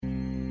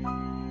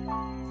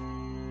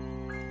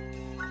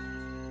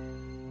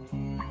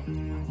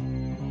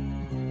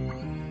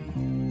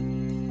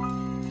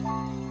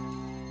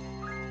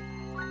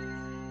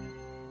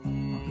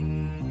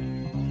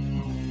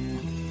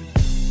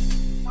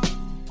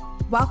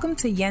Welcome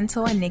to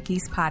Yentl and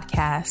Nikki's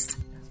podcast.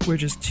 We're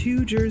just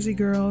two Jersey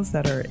girls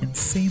that are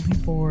insanely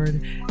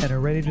bored and are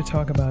ready to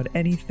talk about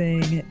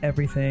anything,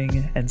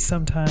 everything, and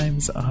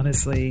sometimes,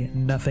 honestly,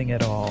 nothing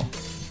at all.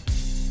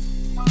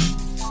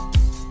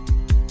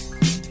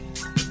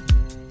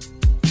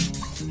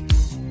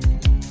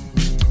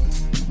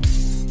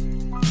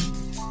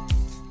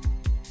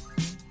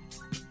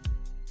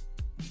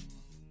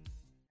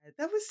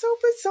 That was so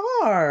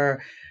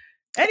bizarre.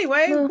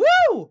 Anyway,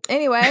 woo!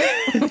 Anyway,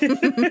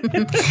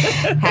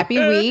 happy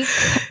week.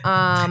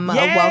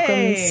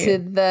 Welcome to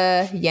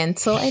the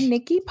Yentl and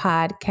Nikki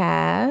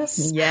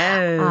podcast.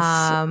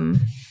 Yes.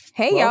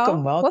 Hey, welcome,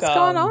 y'all. welcome. What's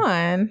going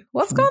on?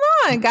 What's going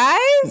on,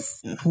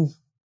 guys?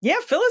 Yeah,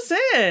 fill us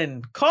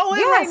in. Call in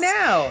Yes. right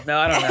now. No,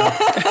 I don't know.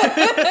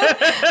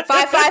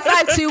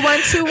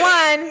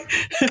 555-2121.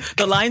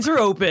 The lines are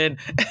open.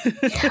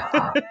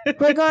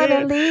 We're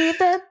gonna leave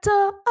the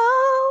door open.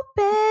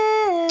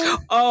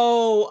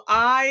 Oh,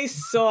 I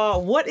saw.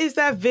 What is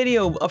that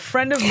video? A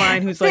friend of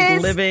mine who's like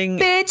This living.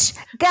 bitch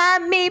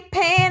got me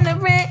paying the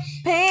rent,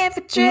 paying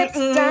for trips,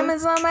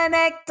 diamonds on my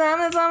neck,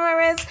 diamonds on my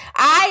wrist.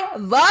 I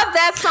love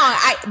that song.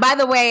 By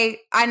the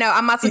way, I know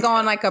I'm about to go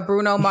on like a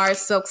Bruno Mars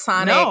Silk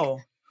Sonic. No.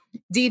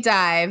 Deep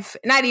dive.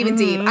 Not even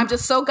deep. I'm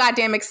just so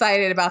goddamn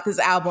excited about this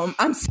album.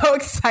 I'm so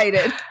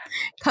excited.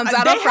 Comes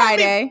out on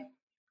Friday.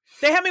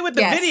 They had me with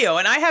the video,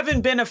 and I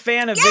haven't been a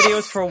fan of Yes.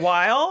 videos for a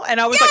while.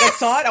 And I was like, I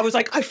saw it. I was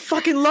like, I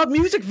fucking love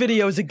music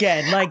videos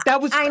again. Like that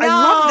was. I know. I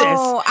love this.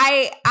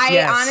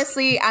 I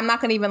honestly, I'm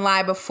not going to even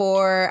lie.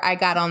 Before I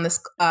got on this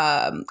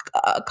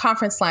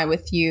conference line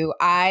with you,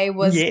 I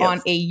was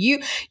on a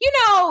YouTube.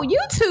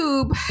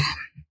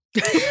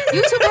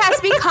 YouTube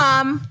has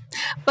become,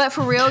 but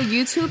for real,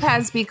 YouTube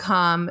has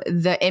become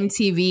the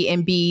MTV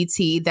and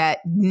BET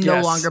that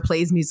no longer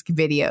plays music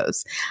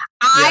videos.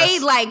 I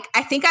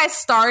think I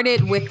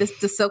started with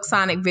the Silk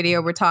Sonic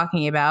video we're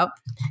talking about.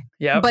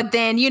 Yeah. But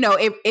then,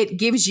 it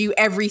gives you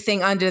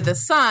everything under the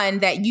sun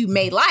that you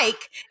may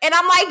like. And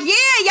I'm like, yeah,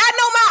 y'all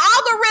know my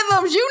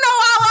algorithms. You know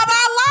all that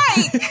I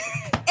like.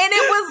 And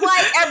it was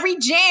like every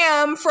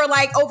jam for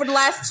like over the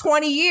last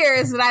 20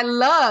 years that I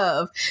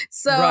love.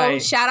 So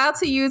shout out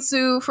to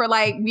YouTube for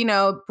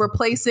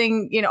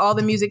replacing, all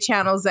the music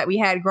channels that we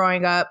had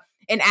growing up.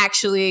 And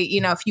actually,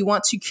 if you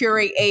want to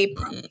curate a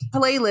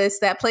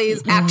playlist that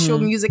plays actual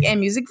music and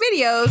music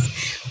videos,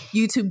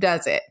 YouTube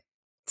does it.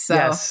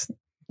 So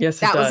yes,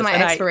 that was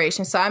my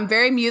inspiration. So I'm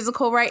very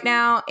musical right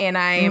now, and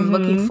I am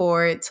looking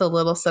forward to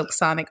Little Silk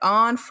Sonic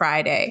on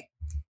Friday.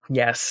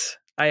 Yes.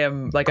 I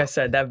am, like I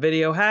said, that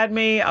video had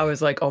me. I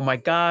was like, oh my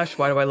gosh,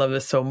 why do I love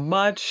this so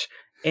much?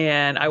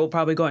 And I will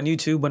probably go on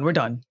YouTube when we're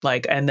done,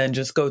 and then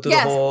just go through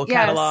the whole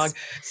catalog,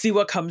 see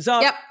what comes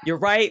up. Yep. You're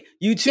right.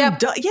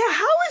 YouTube.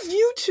 How is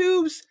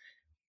YouTube's,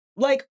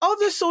 all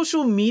the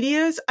social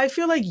medias? I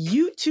feel like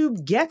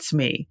YouTube gets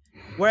me.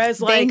 Whereas,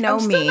 they know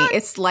me.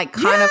 It's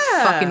kind of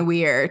fucking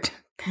weird.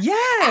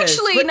 Yes.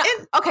 Actually,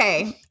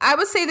 okay. I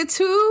would say the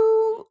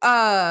two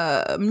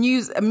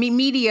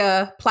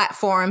media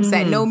platforms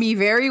that know me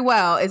very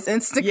well is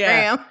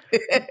Instagram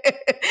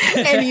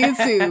and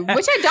YouTube,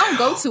 which I don't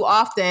go to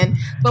often.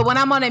 But when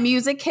I'm on a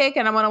music kick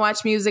and I want to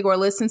watch music or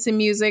listen to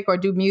music or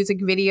do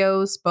music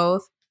videos,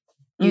 both,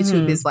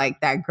 YouTube is like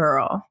that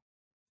girl.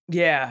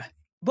 Yeah.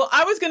 Well,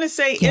 I was going to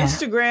say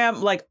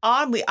Instagram,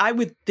 oddly, I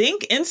would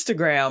think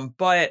Instagram,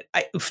 but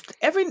I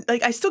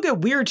still get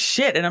weird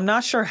shit and I'm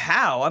not sure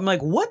how. I'm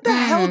like, what the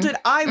hell did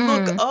I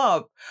look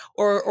up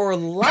or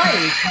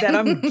like that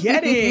I'm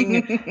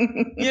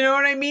getting? You know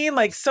what I mean?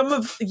 I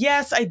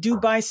do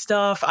buy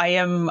stuff. I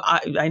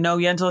know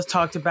Yentl has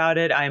talked about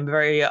it. I am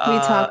very we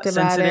talked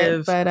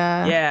sensitive. About it,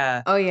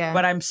 but Oh yeah.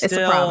 But I'm still it's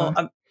a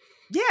problem.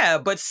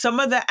 But some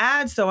of the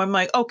ads, though, I'm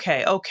like,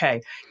 okay.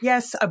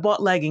 Yes, I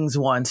bought leggings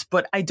once,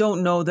 but I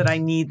don't know that I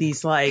need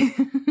these, these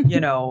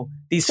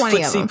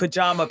footsie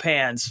pajama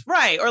pants.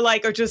 Right.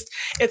 Or just,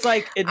 it's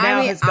like, it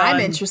now has gone. I'm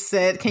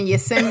interested. Can you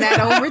send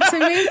that over to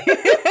me?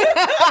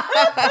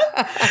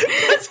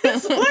 It's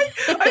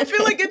I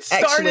feel like it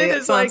started actually, it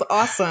as sounds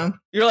awesome.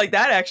 You're like,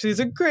 that actually is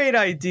a great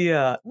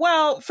idea.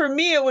 Well, for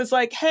me, it was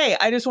like, hey,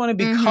 I just want to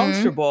be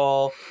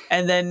comfortable.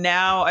 And then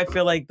now I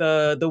feel like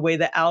the way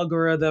the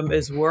algorithm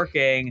is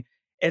working,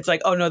 it's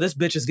like, oh no, this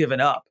bitch has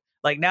given up.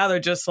 Now they're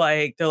just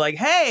they're like,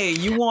 hey,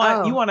 you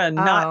want to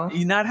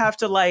not have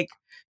to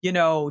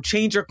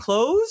change your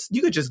clothes?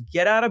 You could just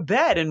get out of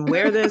bed and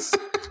wear this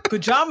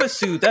pajama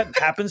suit that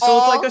happens to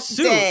look like a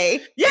suit.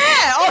 Day. Yeah,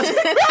 all day.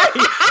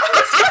 Right.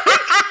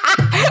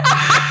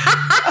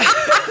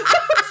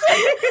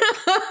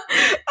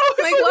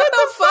 What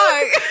the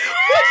fuck?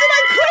 What did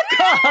I click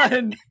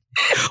on?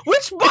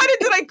 Which button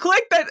did I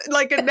click that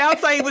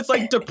announced I was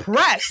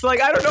depressed? I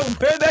don't know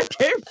where that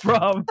came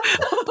from.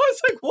 I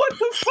was like, what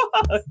the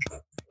fuck?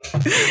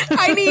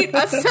 I need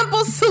a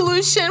simple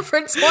solution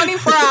for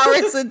 24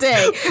 hours a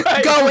day.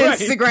 Go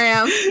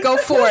Instagram. Go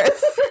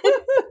forth.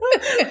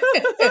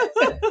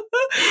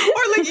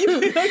 like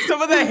even like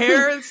some of the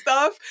hair and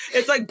stuff.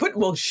 It's like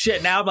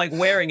shit. Now I'm like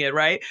wearing it,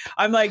 right?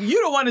 I'm like, you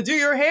don't want to do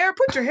your hair?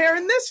 Put your hair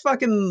in this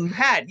fucking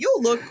hat.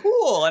 You'll look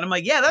cool. And I'm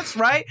like, yeah, that's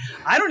right.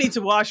 I don't need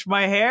to wash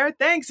my hair.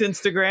 Thanks,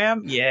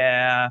 Instagram.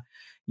 Yeah.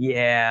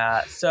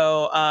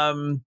 So,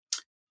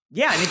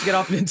 yeah, I need to get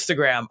off of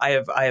Instagram.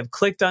 I have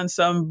clicked on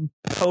some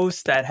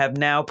posts that have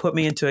now put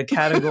me into a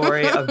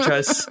category of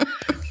just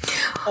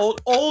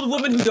old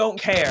women who don't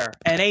care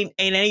and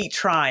ain't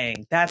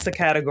trying. That's the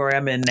category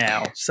I'm in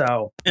now.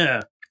 So,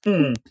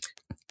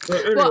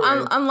 Anyway.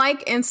 Well,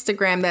 unlike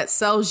Instagram that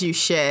sells you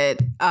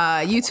shit,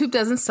 YouTube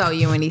doesn't sell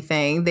you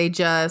anything. They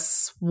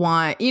just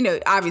want,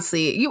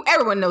 obviously,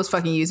 everyone knows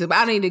fucking YouTube.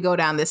 I don't need to go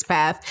down this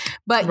path,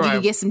 but you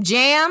can get some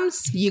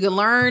jams. You can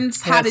learn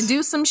how to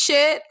do some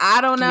shit.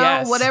 I don't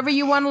know, whatever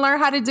you want to learn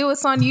how to do,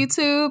 it's on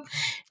YouTube,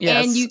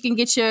 and you can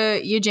get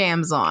your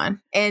jams on,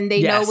 and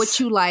they know what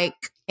you like,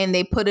 and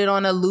they put it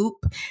on a loop.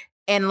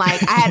 And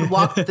like I had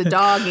walked the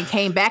dog and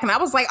came back, and I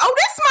was like, "Oh,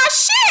 this my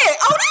shit!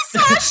 Oh, this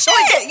my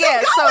shit!"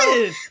 Yeah.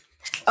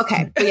 So,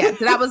 okay, but yeah,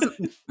 that was.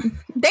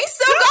 They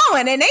still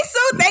going, and they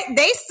still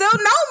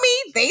know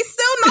me. They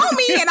still know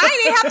me, and I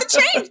didn't have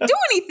to do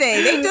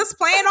anything. They just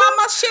playing all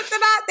my shit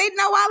that they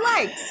know I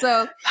like.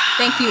 So,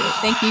 thank you,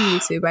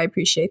 YouTube. I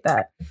appreciate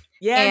that.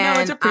 Yeah,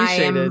 no, it's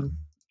appreciated. I am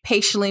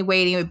patiently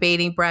waiting with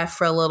bating breath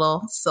for a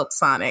little Silk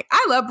Sonic.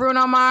 I love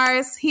Bruno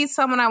Mars. He's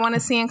someone I want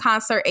to see in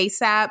concert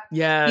ASAP.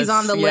 Yes, he's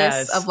on the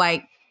list of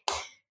like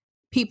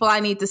people I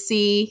need to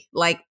see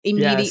like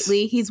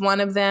immediately. He's one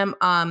of them.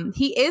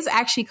 He is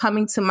actually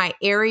coming to my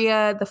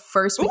area the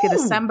first week of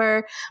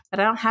December, but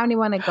I don't have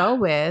anyone to go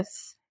with.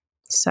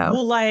 So,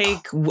 well,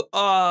 like,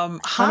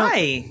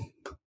 hi.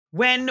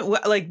 When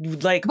like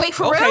wait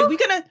for real? We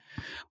gonna.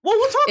 Well,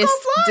 we'll talk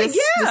offline.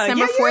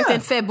 December 4th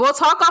and 5th. We'll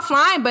talk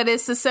offline, but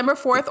it's December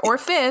 4th or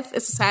 5th.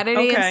 It's a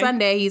Saturday and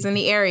Sunday. He's in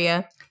the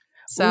area.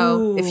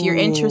 So if you're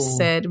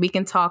interested, we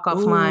can talk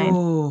offline.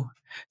 Ooh.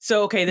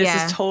 So, okay, this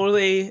is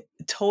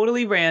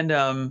totally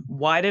random.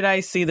 Why did I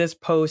see this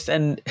post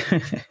and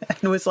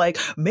was like,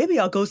 maybe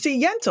I'll go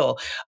see Yentl?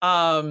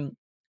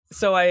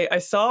 So I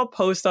saw a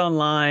post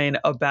online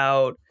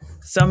about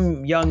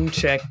some young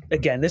chick.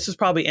 Again, this was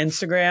probably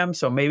Instagram,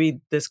 so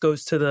maybe this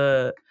goes to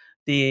the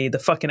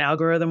fucking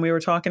algorithm we were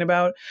talking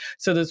about.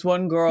 So this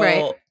one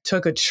girl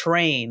took a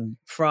train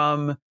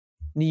from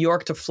New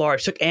York to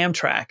Florida. She took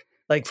Amtrak,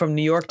 like from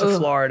New York to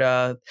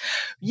Florida.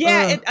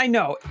 Yeah, I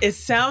know. It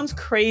sounds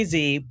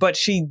crazy, but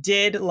she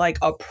did like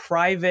a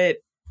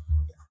private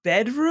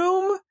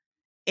bedroom,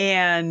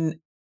 and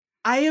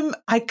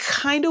I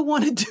kind of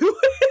want to do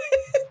it.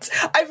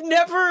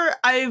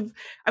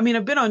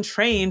 I've been on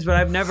trains, but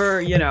I've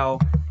never,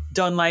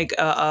 done like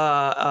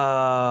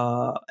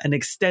an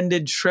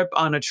extended trip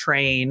on a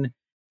train,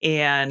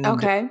 and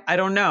I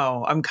don't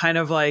know. I'm kind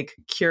of like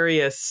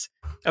curious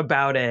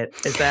about it.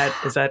 Is that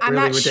I'm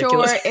really not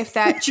ridiculous? sure if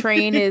that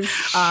train is.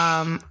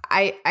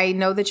 I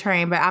know the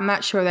train, but I'm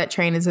not sure that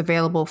train is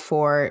available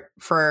for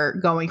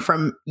going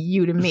from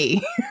you to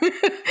me.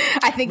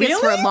 I think it's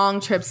for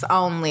long trips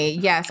only.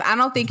 Yes, I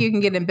don't think you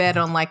can get in bed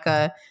on like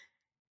a.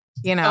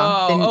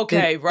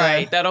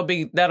 Right. That'll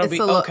be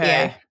okay.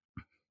 Yeah.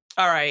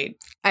 All right.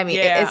 I mean,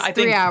 it's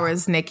 3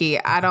 hours, Nikki.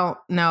 I don't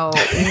know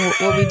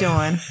what we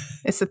doing.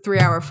 It's a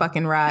 3-hour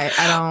fucking ride.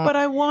 I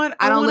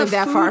don't live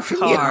that far from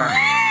you.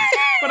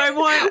 But I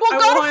want.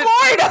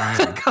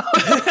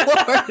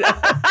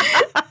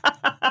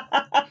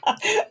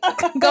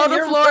 Go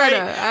to Florida.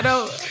 Right. I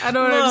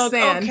don't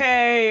understand.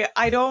 Okay,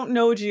 I don't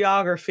know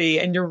geography,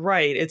 and you're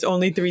right. It's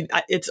only 3.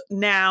 It's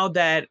now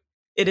that.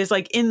 It is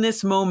like in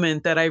this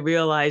moment that I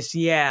realized,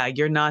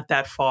 you're not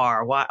that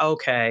far. Why?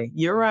 Okay,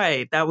 you're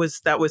right. That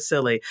was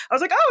silly. I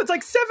was like, it's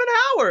like 7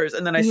 hours.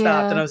 And then I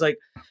stopped and I was like,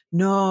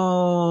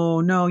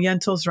 no,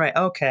 Yentl's right.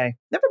 Okay,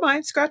 never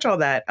mind. Scratch all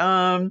that.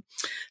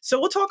 So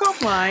we'll talk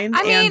offline.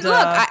 I mean,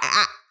 look,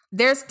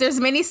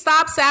 there's many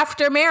stops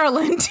after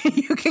Maryland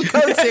you can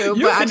go to,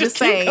 but I'm just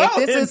saying,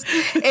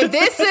 if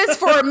this is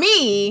for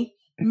me,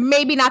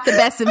 maybe not the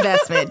best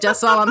investment.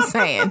 Just all I'm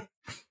saying.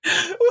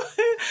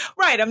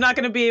 Right, I'm not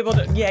going to be able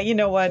to. Yeah, you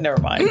know what?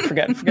 Never mind.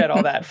 Forget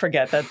all that.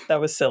 Forget that.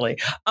 That was silly.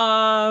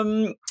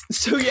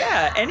 So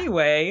yeah.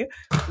 Anyway,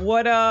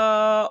 what?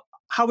 How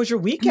was your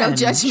weekend? No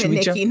judgment,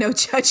 Nikki. No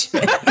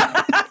judgment.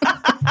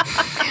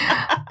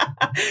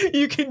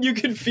 You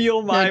can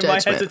feel my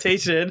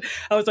hesitation.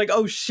 I was like,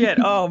 oh shit.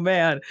 Oh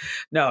man.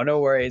 No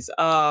worries.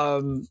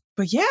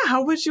 But yeah,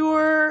 how was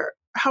your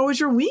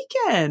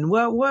weekend?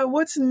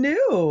 What's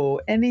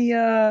new?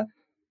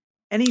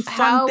 Any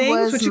fun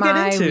things? What you get into?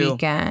 How was my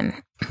weekend?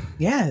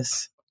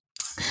 Yes.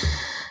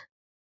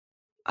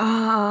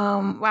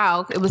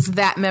 Wow, it was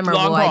that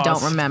memorable. I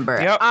don't remember.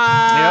 Yep.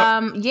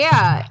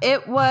 Yeah,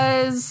 it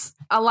was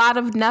a lot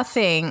of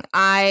nothing.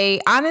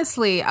 I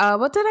honestly,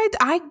 what did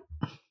I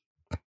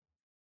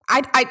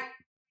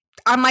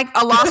I'm like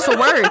a loss for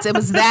words. It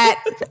was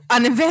that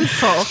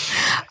uneventful.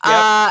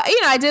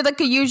 I did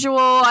like a usual.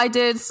 I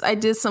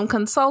did some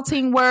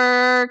consulting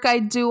work. I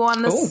do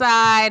on the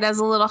side as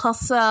a little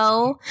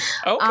hustle.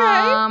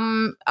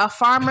 Okay. A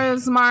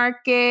farmer's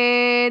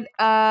market.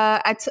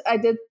 I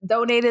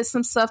donated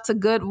some stuff to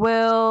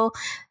Goodwill.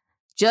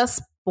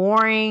 Just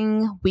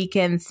boring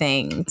weekend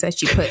things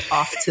that you put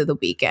off to the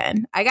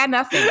weekend. I got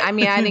nothing. I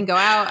mean, I didn't go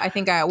out. I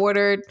think I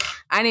ordered.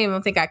 I didn't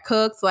even think I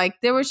cooked.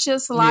 Like, there was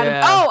just a lot of,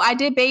 I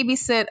did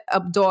babysit I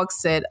dog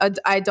sit. Okay.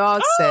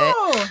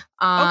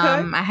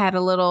 I had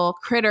a little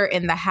critter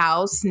in the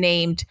house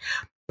named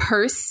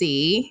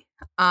Percy.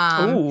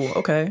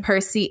 Okay.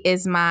 Percy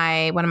is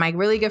one of my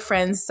really good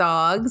friend's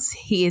dogs.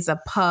 He is a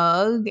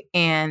pug,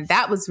 and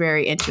that was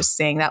very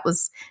interesting. That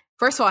was,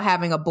 first of all,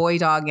 having a boy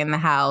dog in the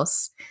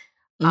house.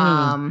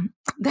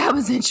 That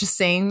was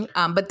interesting.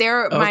 But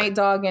my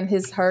dog and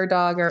his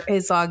dog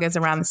is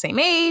around the same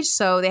age,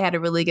 so they had a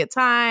really good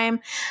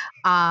time.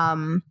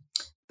 The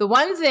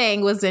one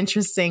thing was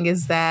interesting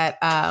is that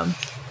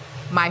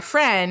my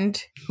friend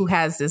who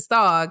has this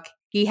dog,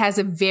 he has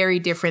a very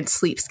different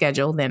sleep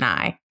schedule than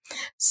I.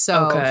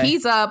 So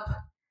he's up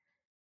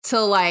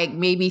till like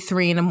maybe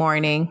 3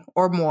 a.m.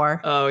 or more.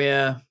 Oh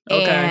yeah.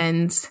 Okay.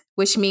 And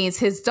which means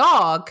his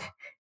dog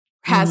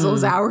has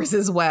those hours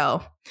as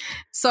well.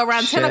 So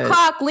around 10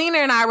 o'clock, Lena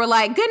and I were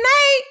like, good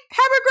night.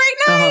 Have a great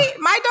night.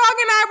 My dog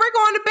and I were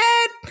going to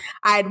bed.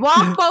 I'd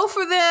walk both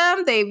of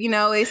them.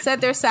 They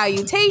said their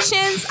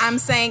salutations. I'm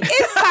saying,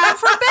 it's time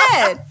for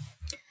bed.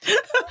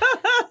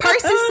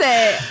 Percy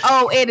said,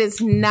 it is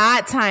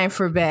not time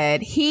for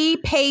bed. He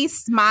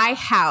paced my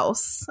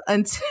house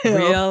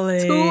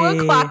until 2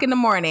 o'clock in the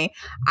morning.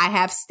 I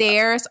have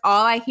stairs.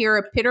 All I hear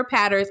are pitter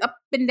patters up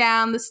and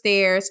down the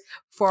stairs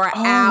for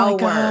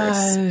hours. My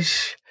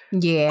gosh.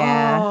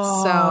 Yeah.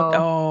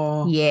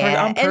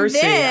 Yeah. I'm Percy.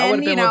 And then, I would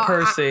have been with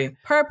Percy.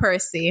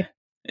 Percy.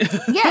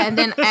 Yeah. And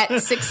then at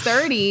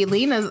 6:30,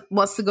 Lena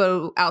wants to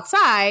go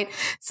outside.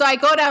 So I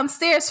go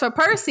downstairs for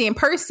Percy, and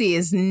Percy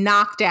is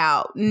knocked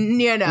out, in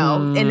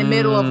the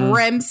middle of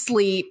REM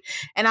sleep.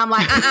 And I'm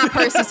like,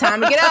 Percy, time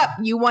to get up.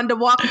 You wanted to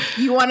walk.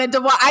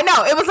 I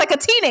know. It was like a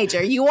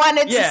teenager. You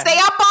wanted to stay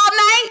up all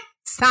night.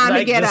 It's time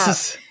to get up.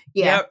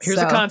 Yeah. Yep, here's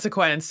a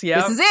consequence.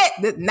 Yeah. This is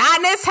it. Not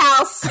in this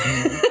house.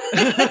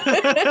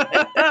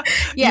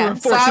 Yeah.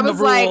 So I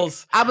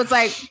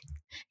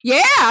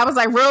was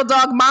like real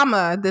dog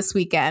mama this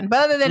weekend.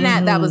 But other than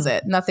that, that was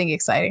it. Nothing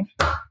exciting.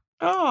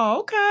 Oh,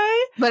 okay.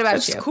 What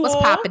about you? Cool. What's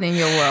popping in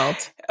your world?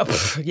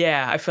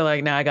 Yeah, I feel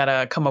like now I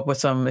gotta come up with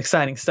some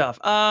exciting stuff.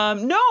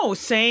 No,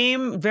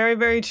 same. Very,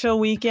 very chill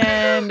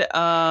weekend.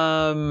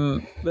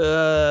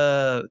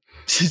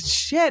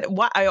 Shit,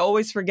 what I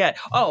always forget.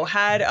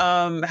 Had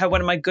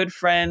one of my good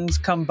friends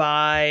come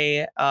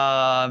by.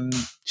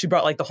 She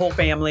brought like the whole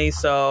family,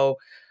 so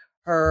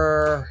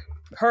her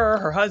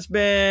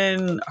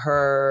husband,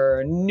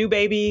 her new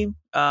baby.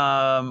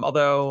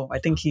 Although I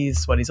think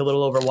he's a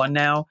little over 1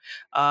 now.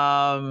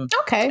 And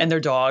their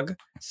dog.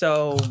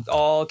 So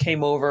all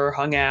came over,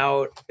 hung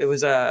out. It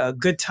was a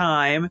good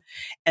time.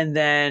 And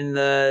then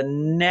the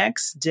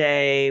next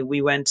day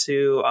we went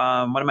to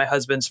one of my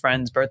husband's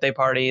friends' birthday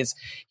parties.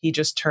 He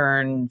just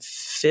turned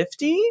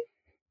 50,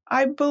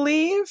 I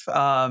believe.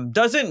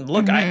 Doesn't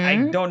look,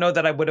 I don't know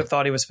that I would have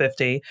thought he was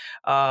 50.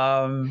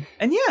 And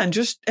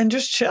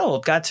just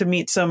chilled. Got to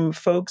meet some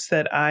folks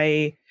that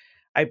I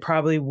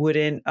probably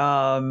wouldn't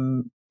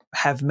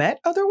have met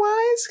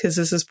otherwise, because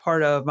this is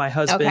part of my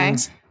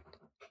husband's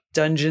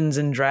Dungeons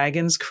and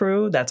Dragons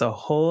crew. That's a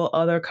whole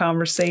other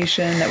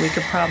conversation that we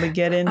could probably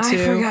get into. I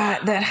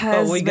forgot that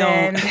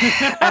husband.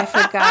 I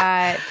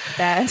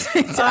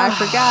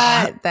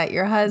forgot that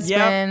your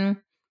husband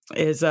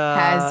has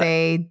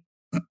a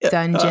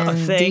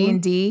dungeon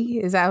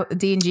D&D. Is that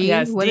D&G?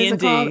 Yes, what is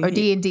it called? Or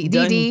D&D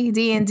crew?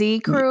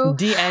 D&D, crew.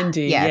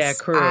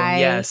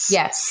 Yes.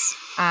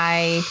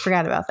 I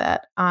forgot about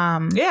that. I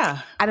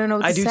don't know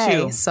what to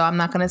say, too. So I'm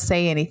not going to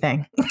say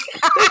anything.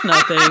 There's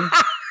nothing.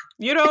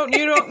 You don't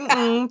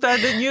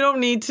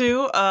need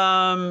to.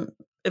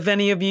 If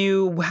any of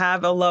you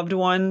have a loved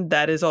one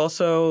that is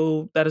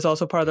also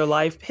part of their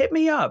life, hit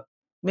me up.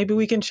 Maybe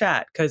we can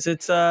chat, because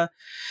it's a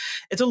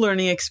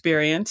learning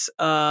experience.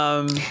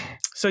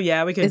 So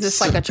yeah, we can. Is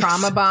this like a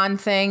trauma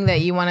bond thing that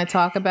you want to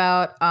talk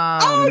about?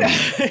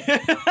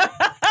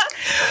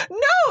 No,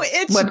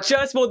 it's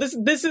just,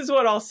 this is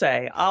what I'll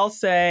say. I'll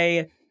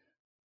say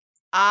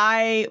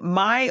my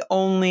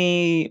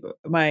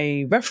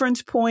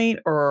reference point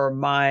or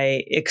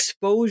my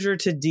exposure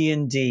to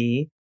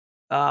D&D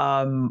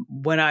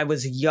when I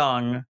was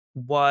young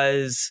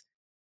was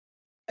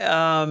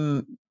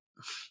oh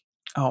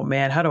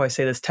man, how do I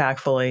say this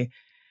tactfully?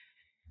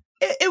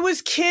 It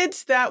was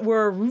kids that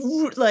were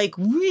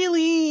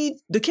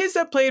the kids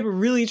that played were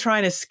really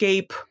trying to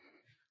escape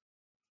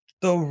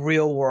the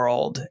real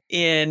world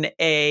in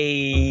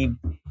a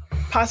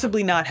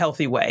possibly not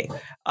healthy way.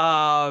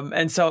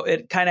 And so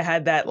it kind of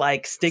had that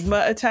like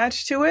stigma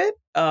attached to it.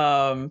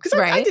 Because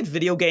I did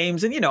video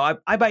games, and I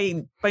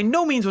by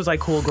no means was I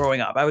cool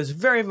growing up. I was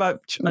very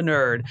much a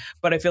nerd,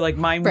 but I feel like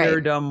my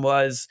nerddom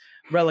was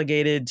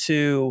relegated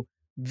to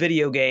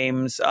video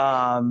games,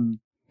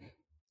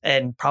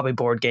 and probably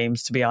board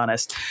games, to be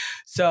honest.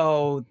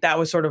 So that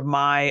was sort of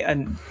my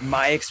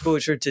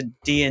exposure to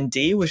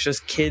D&D, was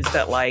just kids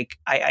that like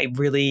I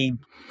really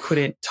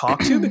couldn't talk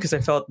to because I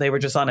felt they were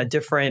just on a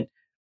different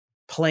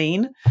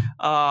plane.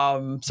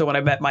 So when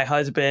I met my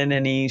husband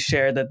and he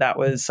shared that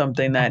was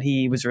something that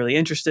he was really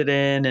interested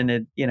in, and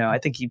it, I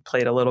think he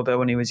played a little bit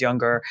when he was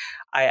younger,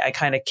 I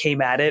kind of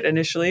came at it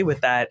initially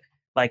with that,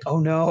 like, oh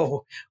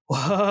no.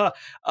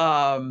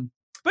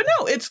 But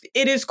no,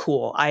 it is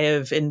cool. I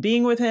have, in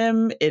being with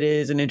him, it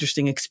is an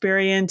interesting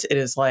experience. It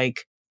is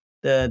like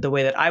the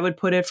way that I would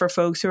put it for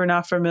folks who are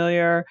not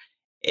familiar.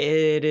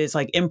 It is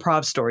like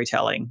improv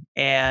storytelling,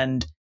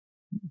 and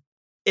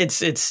it's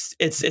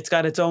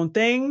got its own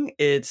thing.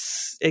 It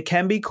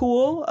can be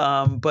cool,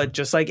 but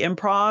just like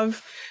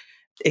improv,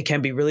 it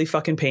can be really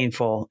fucking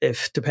painful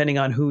depending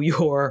on who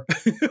you're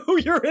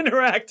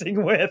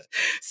interacting with.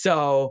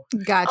 So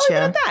gotcha. I'll leave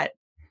it at that.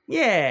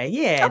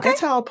 Yeah. Okay.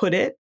 That's how I'll put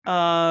it.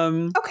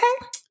 Okay.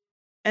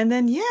 And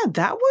then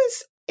that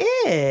was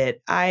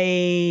it.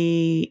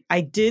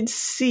 I did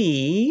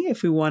see,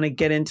 if we want to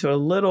get into a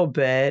little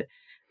bit,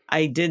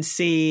 I did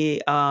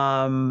see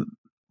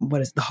what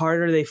is The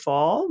Harder They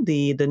Fall,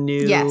 the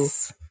new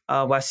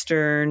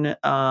Western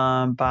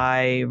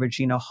by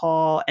Regina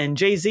Hall, and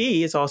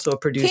Jay-Z is also a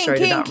producer. I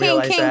did not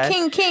realize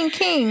that.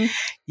 King.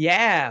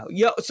 Yeah.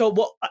 So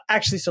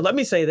let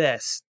me say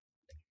this.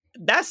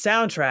 That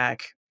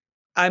soundtrack,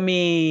 I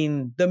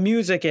mean, the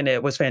music in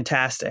it was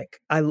fantastic.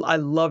 I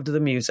loved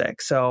the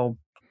music. So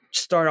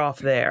start off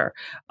there.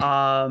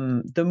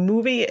 The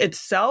movie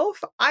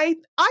itself, I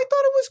thought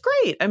it was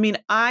great. I mean,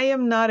 I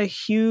am not a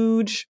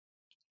huge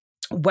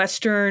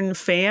Western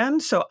fan,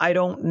 so I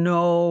don't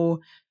know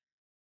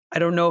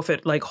if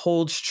it like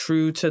holds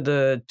true to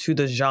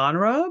the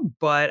genre,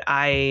 but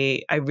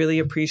I really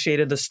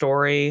appreciated the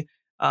story.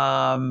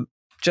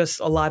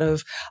 Just a lot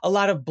of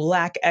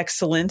Black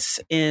excellence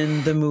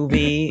in the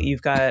movie.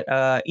 You've got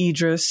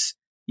Idris,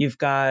 you've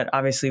got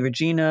obviously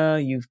Regina,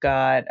 you've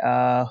got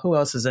who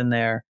else is in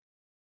there?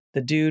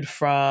 The dude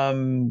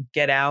from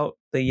Get Out,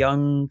 the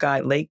young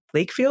guy,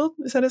 Lakefield,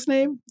 is that his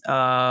name?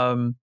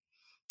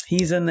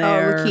 He's in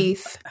there.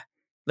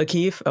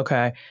 Lakeith.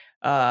 Okay.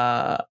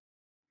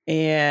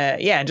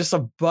 And yeah, just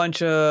a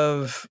bunch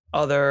of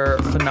other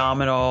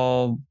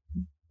phenomenal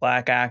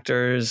Black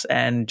actors,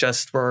 and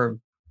just were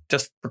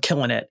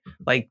killing it.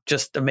 Like,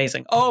 just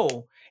amazing.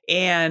 Oh,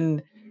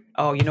 you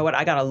know what?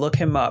 I got to look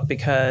him up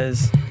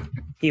because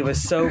he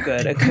was so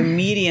good. A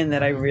comedian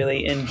that I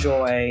really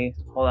enjoy.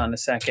 Hold on a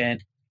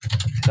second.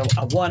 So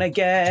I want to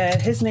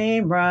get his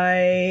name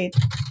right.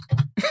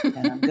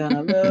 And I'm going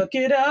to look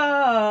it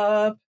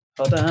up.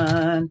 Hold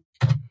on.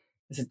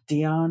 Is it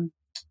Dion?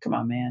 Come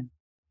on, man.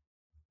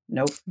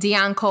 Nope.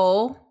 Dion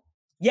Cole.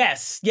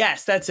 Yes,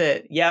 that's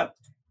it. Yep.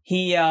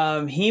 He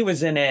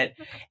was in it,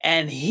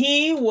 and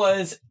he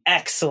was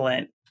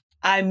excellent.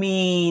 I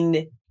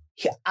mean,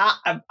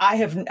 I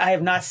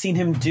have not seen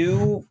him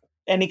do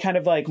any kind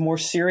of like more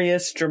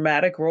serious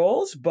dramatic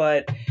roles,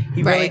 but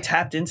he really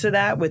tapped into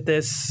that with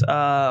this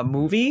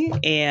movie,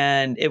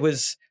 and it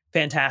was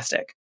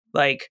fantastic.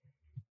 Like,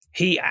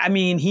 he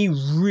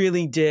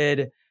really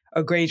did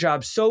a great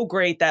job. So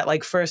great that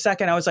like for a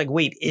second I was like,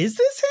 wait, is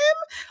this him?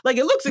 Like,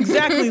 it looks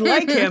exactly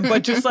like him,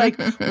 but just like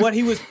what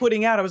he was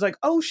putting out, I was like,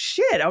 oh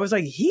shit. I was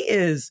like,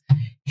 he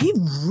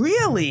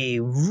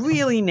really,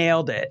 really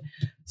nailed it.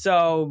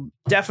 So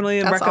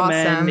definitely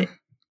recommend. Awesome.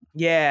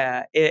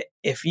 Yeah.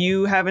 If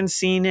you haven't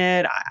seen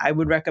it, I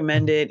would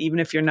recommend it. Even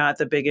if you're not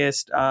the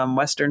biggest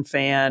Western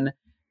fan,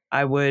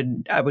 I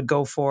would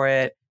go for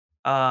it.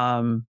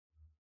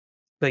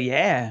 But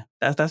yeah,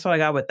 that's what I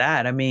got with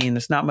that. I mean,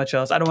 there's not much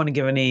else. I don't want to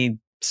give any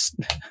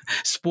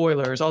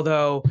spoilers,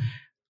 although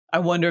I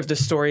wonder if the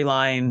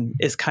storyline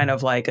is kind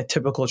of like a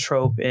typical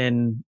trope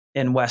in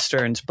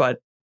Westerns,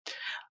 but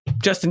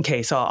just in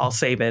case, I'll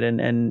save it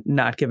and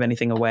not give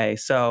anything away.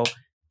 So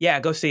yeah,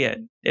 go see it.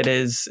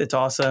 It's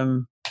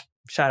awesome.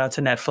 Shout out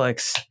to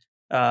Netflix.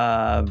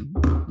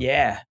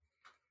 Yeah,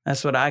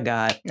 that's what I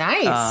got.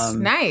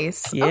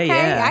 Nice. Yeah, okay.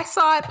 yeah. I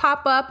saw it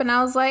pop up and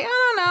I was like,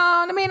 I don't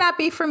know, it may not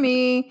be for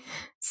me.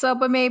 So,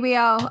 but maybe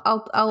I'll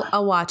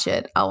watch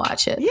it.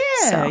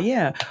 Yeah,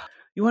 yeah.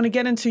 You want to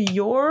get into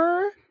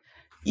your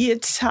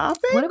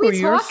topic? What are we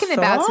talking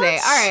about today?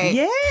 All right.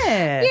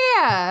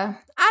 Yeah.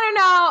 I don't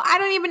know. I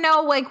don't even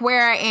know like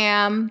where I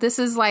am. This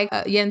is like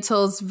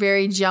Yentil's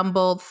very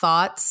jumbled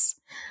thoughts.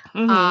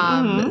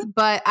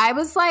 But I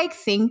was like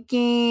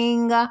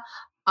thinking,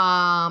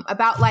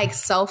 about like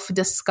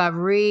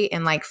self-discovery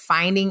and like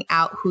finding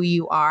out who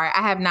you are.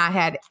 I have not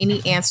had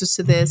any answers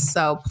to this,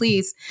 so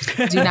please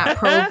do not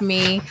probe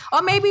me.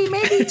 Or maybe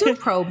do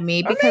probe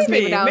me, because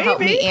maybe that'll help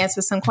me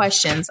answer some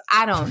questions.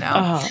 I don't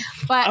know.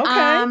 But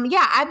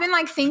yeah, I've been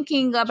like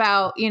thinking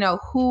about, you know,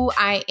 who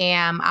I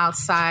am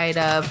outside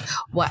of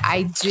what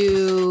I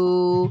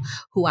do,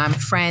 who I'm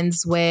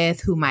friends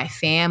with, who my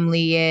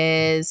family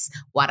is,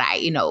 what I,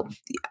 you know,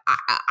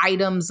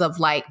 items of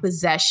like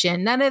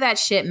possession. None of that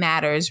shit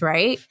matters,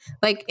 right?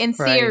 Like in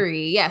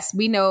theory, yes,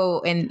 we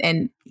know,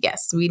 and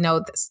yes, we know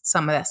that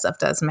some of that stuff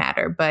does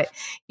matter. But,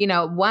 you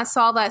know, once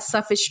all that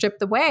stuff is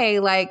stripped away,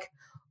 like,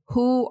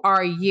 who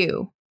are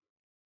you?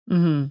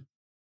 Mm-hmm.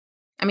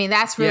 I mean,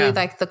 that's really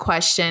like the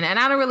question. And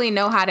I don't really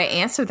know how to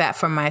answer that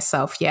for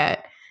myself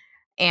yet.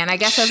 And I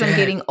guess as I'm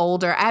getting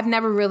older, I've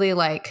never really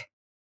like,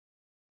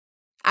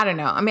 I don't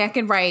know. I mean, I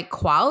can write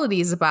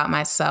qualities about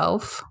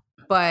myself,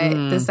 but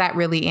does that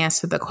really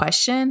answer the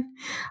question?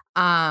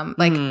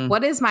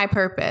 What is my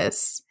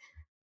purpose?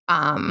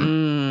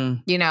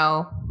 You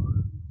know,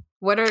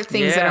 what are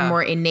things that are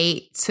more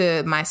innate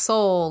to my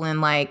soul,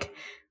 and like,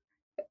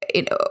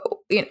 you know,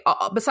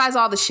 besides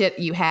all the shit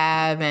you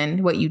have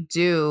and what you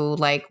do,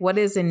 like, what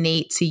is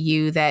innate to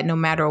you that no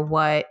matter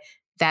what,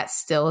 that's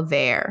still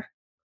there?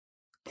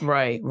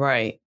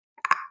 Right.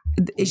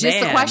 It's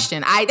just a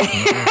question.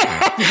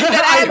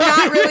 That I'm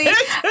not really,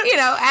 you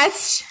know,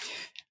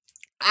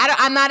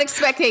 I'm not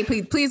expecting.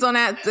 Please don't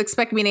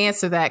expect me to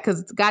answer that,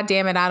 because God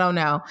damn it, I don't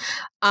know.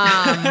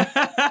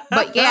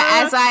 But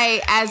yeah,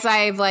 as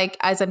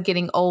I'm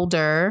getting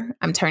older,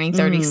 I'm turning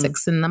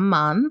 36 in the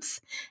month,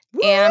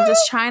 and I'm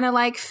just trying to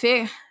like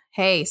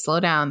hey, slow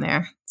down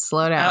there.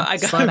 Slow down.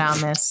 Slow down,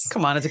 miss.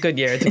 Come on, it's a good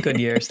year.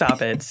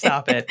 Stop it. It's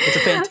a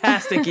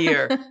fantastic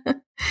year.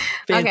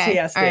 Fantastic. Okay.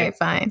 All right.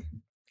 Fine.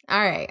 All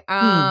right.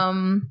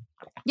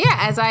 Yeah,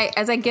 as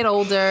I get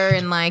older,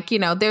 and like, you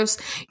know,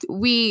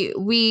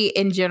 we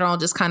in general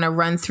just kind of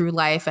run through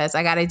life as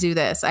I got to do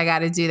this, I got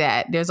to do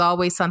that. There's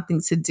always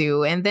something to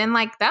do. And then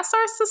like that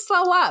starts to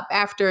slow up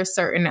after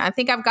I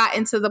think I've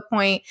gotten to the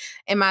point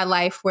in my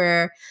life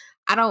where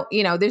I don't,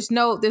 you know, there's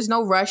no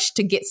rush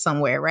to get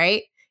somewhere,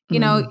 right? You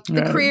know,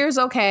 the career's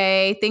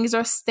okay. Things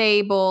are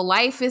stable.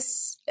 Life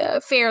is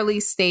fairly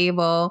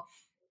stable.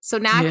 So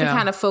now I can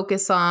kind of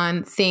focus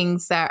on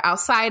things that are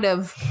outside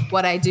of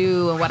what I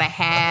do and what I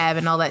have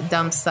and all that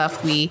dumb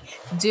stuff we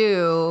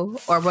do,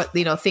 or what,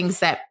 you know,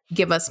 things that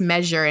give us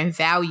measure and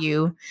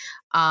value.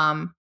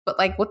 But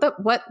like,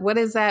 what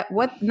is that?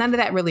 None of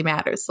that really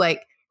matters.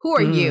 Like, who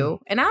are you?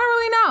 And I don't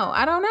really know.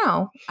 I don't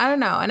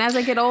know. And as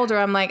I get older,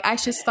 I'm like, I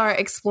should start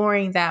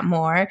exploring that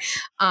more.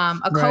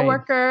 A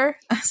coworker,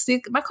 see,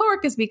 my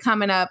coworkers be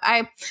coming up.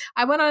 I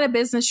went on a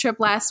business trip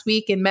last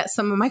week and met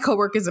some of my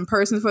coworkers in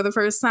person for the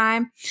first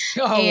time.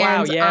 Oh,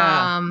 wow.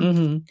 Yeah.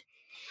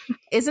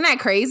 Isn't that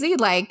crazy?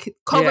 Like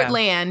COVID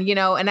land, you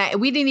know, and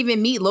we didn't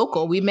even meet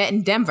local. We met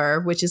in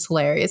Denver, which is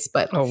hilarious.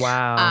 But oh,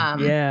 wow.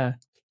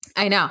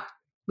 I know.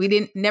 We've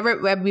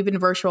been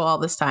virtual all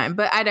this time,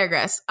 but I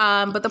digress.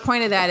 But the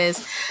point of that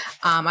is,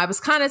 I was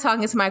kind of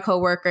talking to my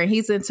coworker, and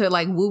he's into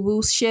like woo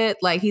woo shit.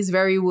 Like, he's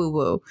very woo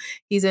woo.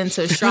 He's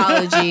into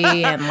astrology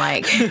and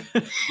like,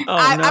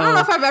 I don't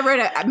know if I've ever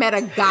met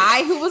a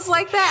guy who was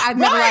like that. I've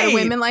met a lot of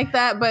women like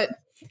that, but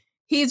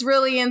he's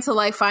really into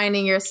like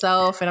finding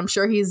yourself. And I'm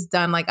sure he's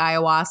done like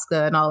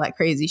ayahuasca and all that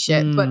crazy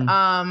shit. But,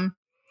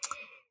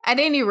 at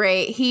any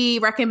rate, he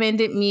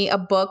recommended me a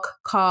book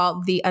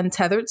called The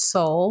Untethered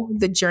Soul,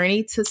 The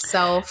Journey to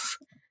Self.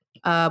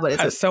 What is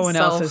it? Someone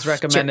else has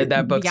recommended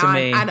that book to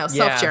me. I know,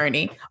 Self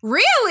Journey.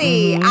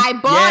 Really? I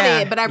bought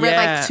it, but I read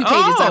like 2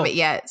 pages of it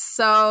yet.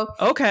 So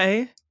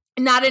okay,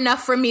 not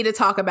enough for me to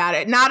talk about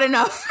it. Not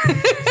enough.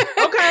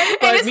 Okay,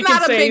 and it's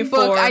not a big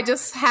book. I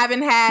just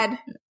haven't had.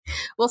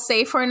 We'll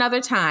save for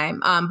another time.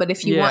 But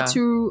if you want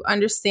to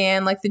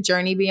understand like the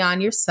journey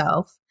beyond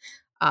yourself,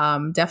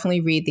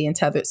 definitely read The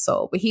Untethered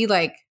Soul. But he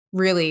like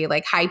really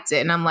like hyped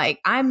it, and I'm like,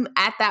 I'm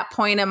at that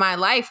point in my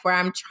life where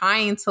I'm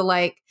trying to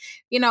like,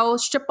 you know,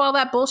 strip all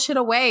that bullshit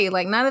away.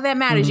 Like, none of that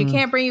matters. You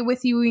can't bring it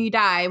with you when you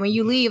die. When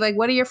you leave, like,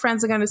 what are your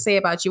friends going to say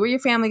about you? What are your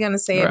family going to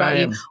say about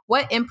you?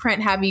 What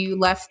imprint have you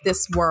left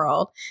this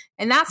world?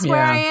 And that's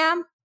where I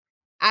am.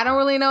 I don't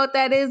really know what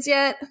that is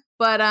yet,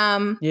 but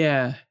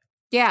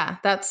yeah,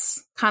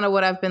 that's kind of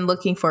what I've been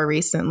looking for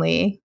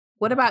recently.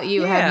 What about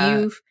you?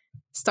 Have you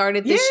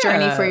started this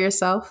journey for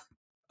yourself?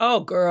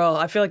 Oh, girl,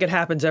 I feel like it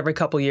happens every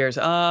couple years.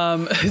 So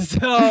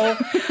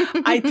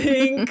I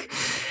think,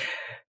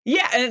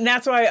 and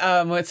that's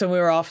why when we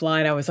were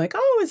offline, I was like,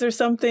 oh, is there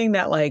something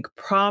that like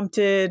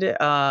prompted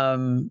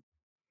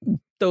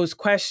those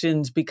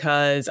questions?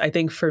 Because I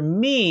think for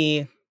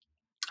me,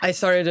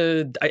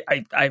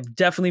 I've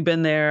definitely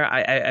been there.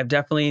 I've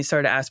definitely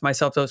started to ask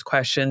myself those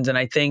questions. And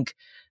I think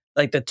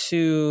like the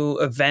two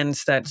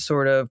events that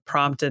sort of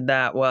prompted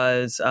that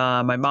was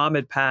my mom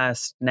had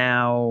passed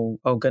now,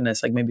 oh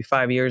goodness, like maybe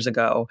 5 years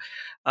ago.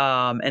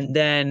 And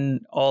then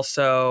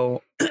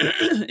also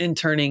in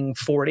turning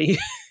 40,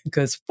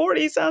 because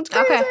 40 sounds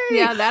crazy. Okay.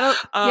 Yeah,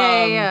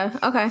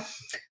 that'll, Okay.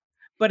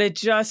 but it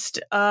just,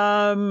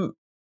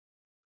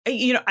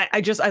 you know,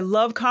 I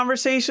love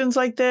conversations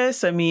like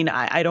this. I mean,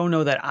 I don't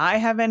know that I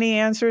have any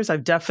answers.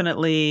 I've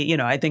definitely, you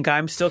know, I think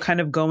I'm still kind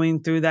of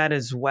going through that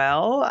as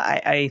well.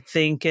 I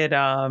think it,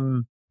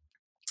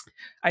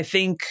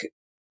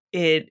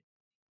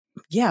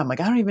 yeah, I'm like,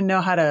 I don't even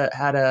know how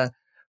to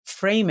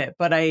frame it,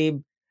 but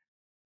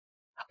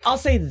I'll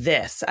say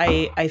this.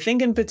 I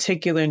think in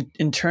particular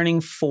in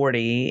turning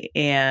 40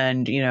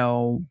 and, you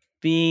know,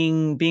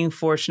 being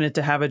fortunate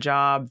to have a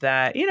job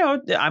that, you know,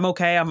 I'm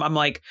okay. I'm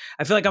like,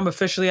 I feel like I'm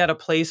officially at a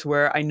place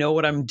where I know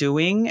what I'm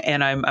doing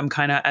and I'm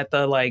kind of at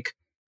the like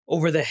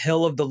over the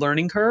hill of the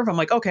learning curve. I'm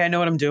like, okay, I know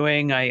what I'm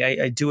doing.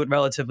 I do it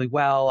relatively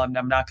well.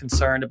 I'm not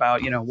concerned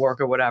about, you know,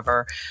 work or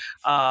whatever.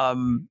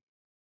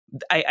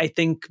 I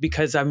think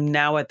because I'm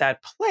now at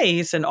that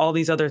place and all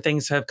these other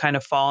things have kind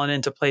of fallen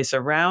into place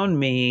around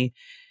me.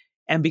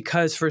 And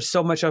because for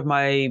so much of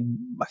I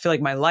feel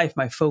like my life,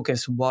 my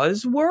focus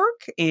was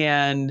work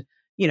and,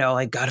 you know,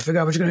 like, got to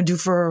figure out what you're going to do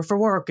for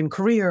work and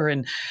career.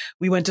 And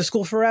we went to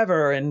school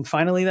forever and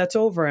finally that's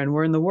over and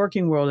we're in the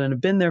working world and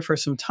have been there for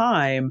some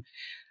time.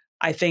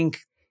 I think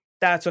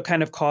that's what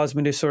kind of caused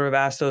me to sort of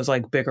ask those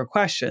like bigger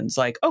questions.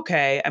 Like,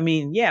 okay, I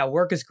mean, yeah,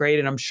 work is great.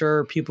 And I'm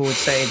sure people would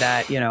say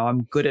that, you know,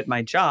 I'm good at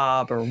my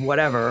job or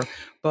whatever,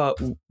 but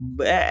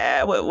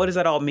what does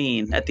that all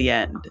mean at the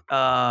end?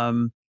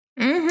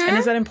 And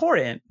is that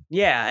important?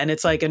 Yeah. And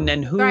it's like, and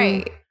then who?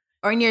 Right.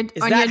 Or on your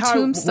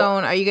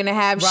tombstone, are you going to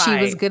have, she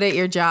was good at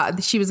your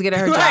job. She was good at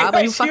her job.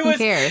 Like, who fucking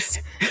cares?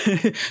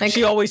 Like,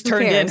 she always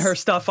turned in her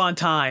stuff on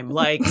time.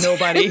 Like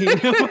nobody's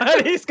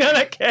going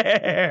to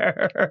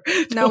care.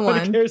 No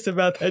one cares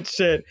about that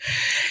shit.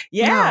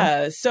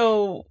 Yeah. No.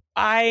 So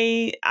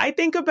I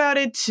think about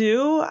it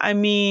too. I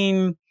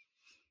mean,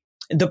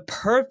 the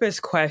purpose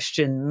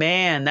question,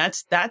 man,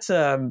 that's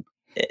a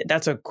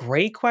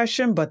great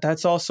question, but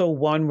that's also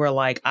one where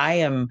like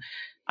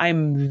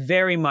I'm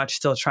very much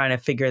still trying to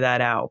figure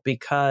that out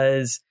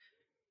because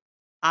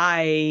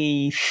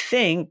I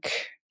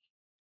think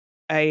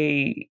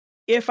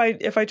if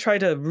I try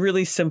to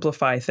really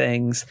simplify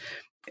things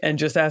and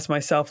just ask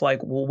myself like,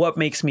 well, what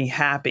makes me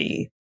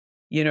happy?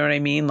 You know what I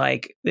mean?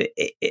 Like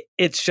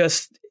it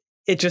just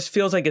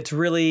feels like it's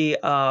really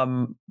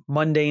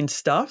mundane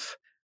stuff.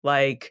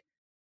 Like,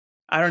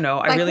 I don't know.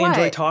 I really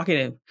enjoy talking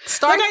to him.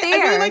 Start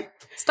there.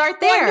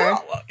 Start there.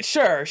 Well,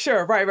 sure.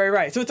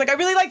 Right. So it's like, I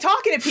really like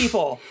talking to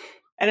people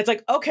and it's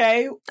like,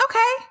 okay.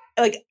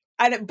 Like,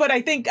 but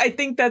I think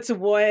that's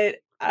what,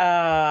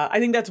 I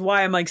think that's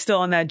why I'm like still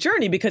on that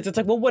journey because it's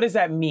like, well, what does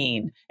that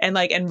mean? And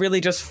like, and really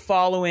just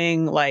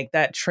following like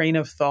that train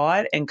of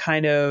thought and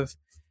kind of,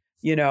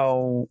 you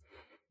know,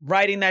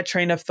 writing that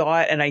train of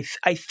thought. And I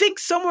think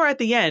somewhere at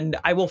the end,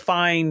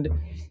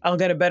 I'll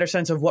get a better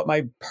sense of what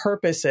my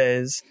purpose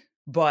is.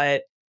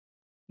 But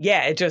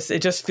yeah, it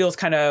just feels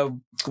kind of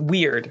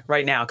weird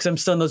right now because I'm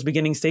still in those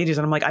beginning stages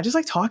and I'm like, I just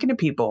like talking to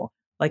people.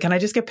 Like, can I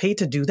just get paid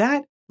to do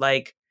that?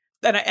 Like,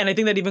 and I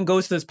think that even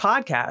goes to this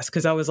podcast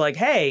because I was like,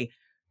 hey,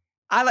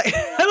 I like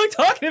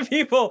talking to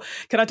people.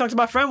 Can I talk to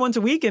my friend once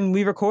a week and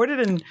we record it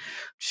and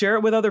share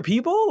it with other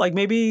people? Like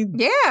maybe,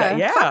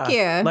 yeah. Fuck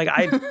yeah. Like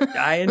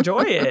I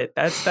enjoy it.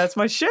 That's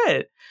my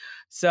shit.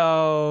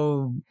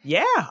 So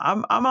yeah,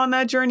 I'm on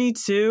that journey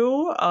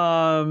too.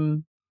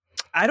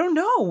 I don't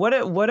know.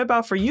 What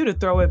about for you to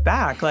throw it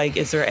back? Like,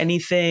 is there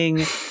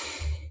anything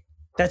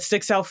that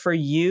sticks out for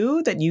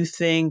you that you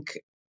think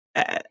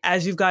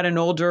as you've gotten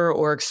older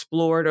or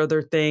explored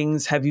other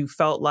things, have you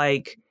felt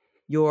like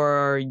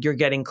you're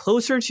getting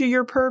closer to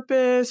your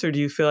purpose or do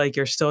you feel like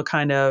you're still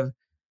kind of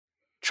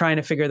trying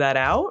to figure that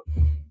out?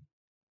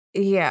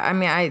 Yeah, I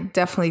mean, I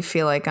definitely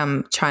feel like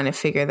I'm trying to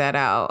figure that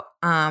out.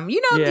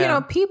 You know, there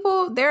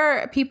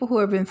are people who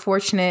have been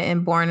fortunate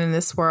and born in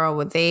this world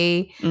where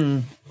they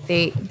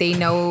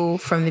know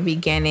from the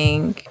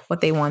beginning what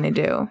they want to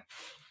do.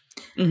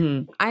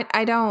 Mm-hmm.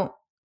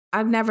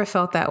 I've never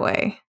felt that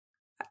way.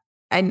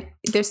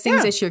 There's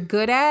things that you're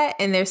good at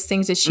and there's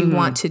things that you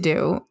want to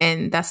do.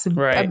 And that's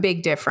a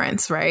big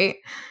difference, right?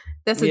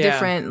 That's a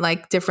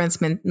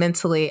difference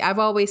mentally. I've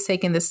always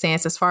taken the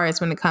stance as far as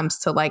when it comes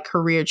to like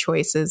career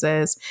choices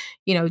as,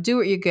 you know, do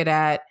what you're good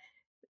at.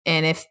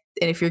 And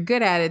if you're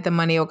good at it, the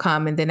money will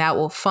come and then that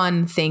will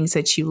fund things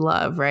that you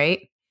love.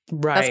 Right.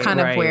 That's kind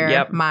of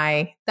where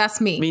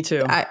that's me. Me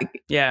too.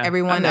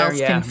 Everyone else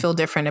can feel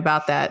different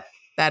about that.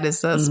 That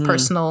is a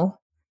personal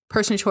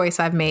choice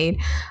I've made.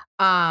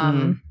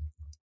 But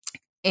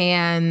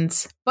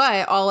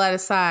all that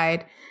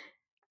aside,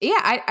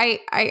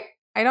 I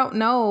don't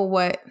know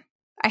what,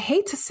 I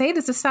hate to say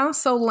this. It sounds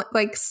so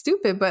like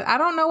stupid, but I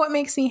don't know what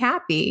makes me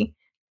happy.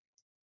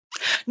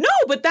 No,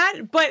 but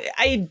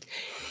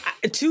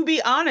to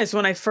be honest,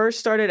 when I first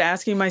started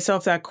asking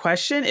myself that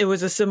question, it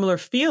was a similar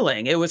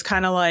feeling. It was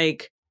kind of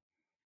like,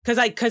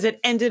 because it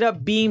ended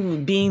up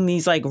being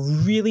these like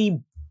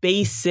really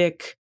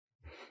basic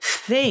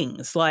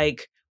things,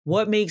 like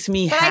what makes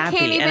me happy. I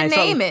can't even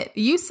name it.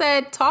 You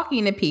said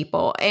talking to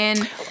people,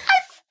 and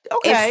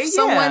Okay. If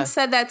someone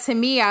said that to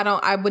me,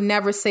 I would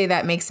never say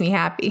that makes me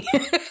happy.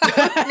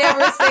 I would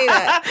never say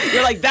that.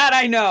 You're like, that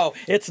I know.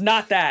 It's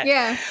not that.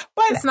 Yeah.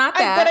 But it's not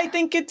that. But I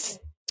think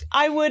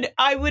I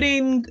would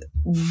in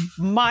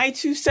my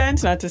 2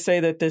 cents, not to say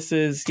that this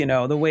is,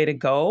 the way to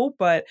go,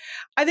 but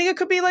I think it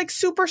could be like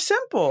super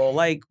simple.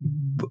 Like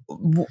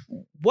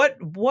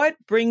what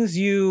brings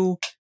you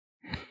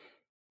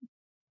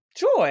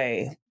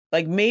joy?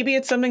 Like maybe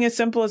it's something as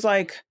simple as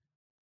like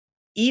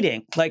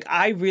eating. Like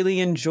I really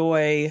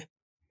enjoy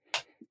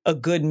a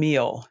good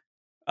meal.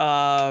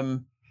 Like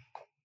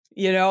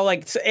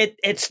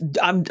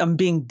I'm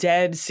being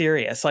dead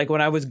serious. Like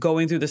when I was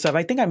going through this stuff,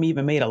 I think I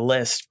even made a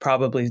list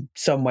probably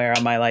somewhere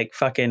on my like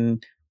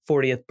fucking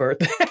 40th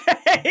birthday.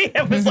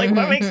 It was like,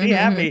 what makes me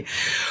happy?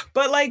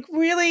 But like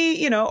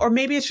really, or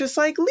maybe it's just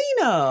like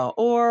Lena,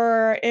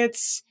 or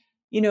it's,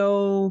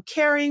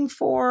 caring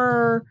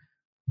for,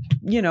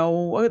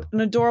 an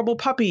adorable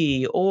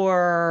puppy,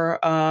 or,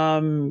 I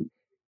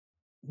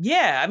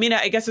mean,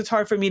 I guess it's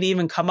hard for me to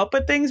even come up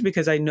with things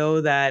because I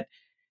know that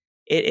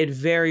it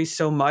varies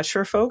so much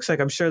for folks. Like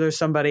I'm sure there's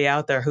somebody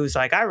out there who's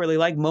like, I really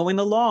like mowing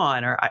the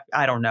lawn, or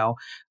I don't know.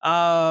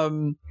 But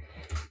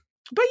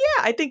yeah,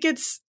 I think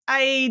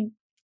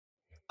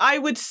I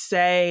would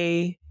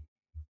say,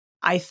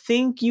 I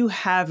think you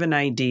have an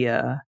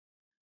idea,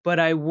 but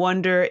I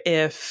wonder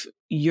if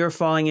you're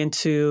falling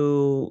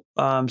into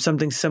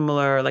something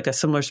similar, like a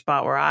similar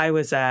spot where I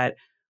was at,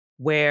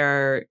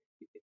 where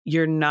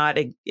you're not,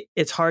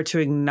 it's hard to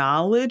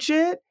acknowledge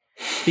it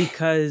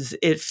because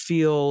it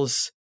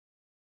feels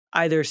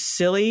either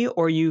silly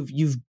or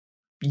you've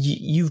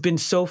been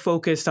so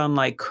focused on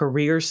like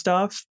career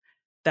stuff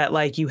that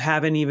like you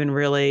haven't even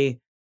really,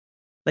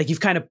 like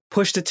you've kind of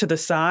pushed it to the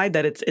side,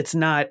 that it's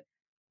not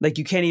like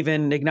you can't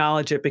even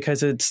acknowledge it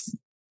because it's,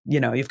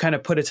 you've kind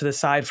of put it to the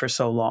side for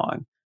so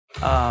long.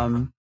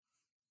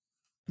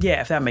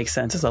 If that makes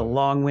sense. It's a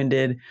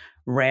long-winded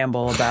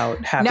ramble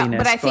about happiness. No,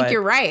 but I think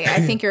you're right. I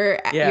think you're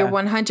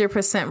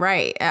 100%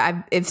 right.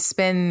 It's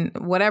been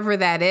whatever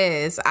that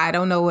is. I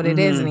don't know what it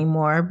is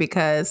anymore,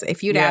 because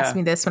if you'd asked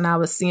me this when I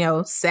was,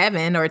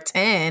 7 or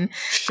 10,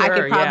 I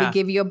could probably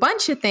give you a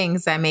bunch of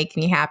things that make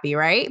me happy.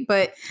 Right.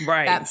 But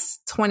that's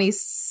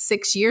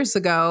 26 years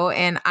ago.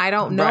 And I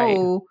don't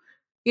know,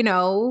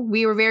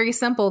 we were very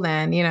simple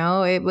then,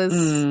 it was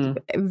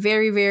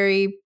very,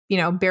 very,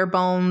 bare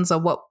bones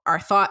of what our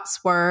thoughts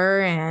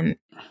were. And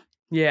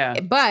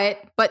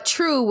but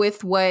true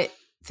with what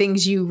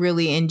things you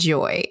really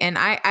enjoy. And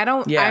I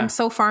don't, I'm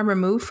so far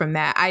removed from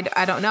that.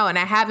 I don't know. And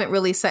I haven't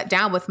really sat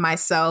down with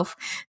myself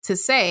to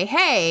say,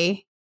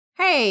 hey,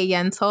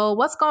 Yentl,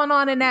 what's going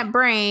on in that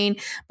brain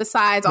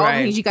besides all the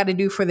things you got to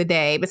do for the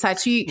day,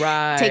 besides you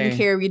taking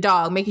care of your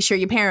dog, making sure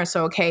your parents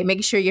are okay,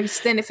 making sure your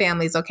extended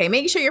family is okay,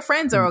 making sure your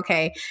friends are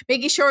okay,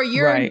 making sure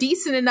you're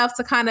decent enough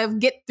to kind of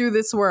get through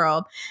this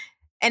world.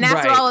 And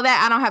after all of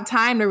that, I don't have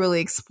time to really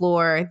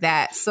explore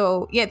that.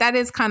 So yeah, that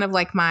is kind of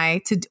like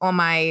on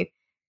my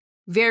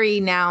very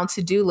now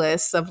to-do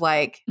list of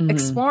like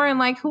exploring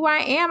like who I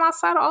am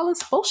outside of all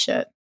this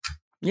bullshit.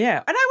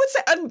 Yeah. And I would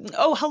say,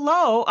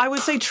 I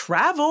would say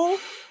travel.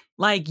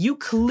 Like you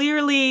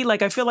clearly,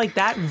 like, I feel like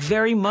that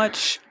very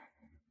much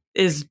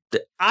is,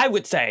 I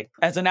would say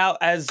as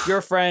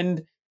your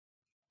friend,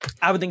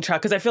 I would think travel,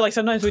 because I feel like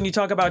sometimes when you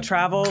talk about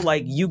travel,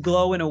 like you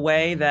glow in a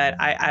way that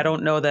I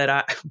don't know that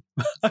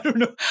I don't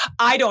know.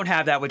 I don't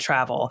have that with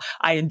travel.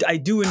 I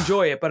do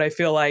enjoy it, but I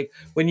feel like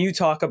when you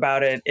talk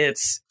about it,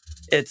 it's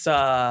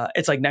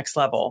like next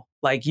level.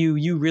 Like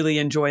you really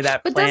enjoy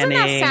that. But planning.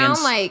 Doesn't that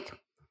sound like,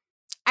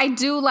 I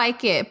do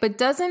like it, but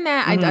doesn't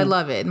that, I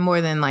love it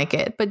more than like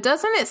it, but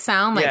doesn't it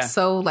sound like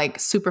so like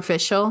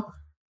superficial?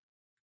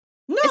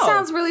 No. It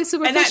sounds really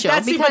superficial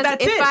because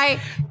if I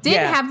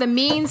didn't have the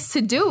means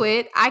to do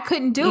it, I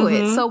couldn't do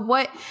it. So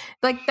what,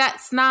 like,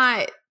 that's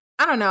not,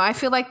 I don't know. I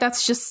feel like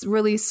that's just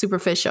really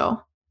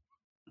superficial.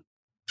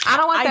 I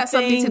don't want that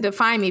something to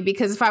define me,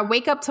 because if I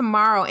wake up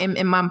tomorrow and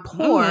I'm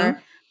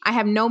poor, I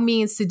have no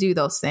means to do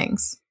those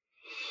things.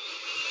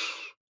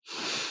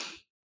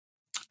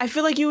 I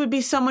feel like you would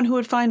be someone who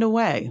would find a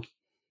way.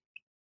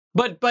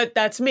 But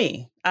that's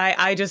me.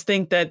 I just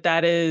think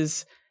that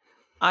is,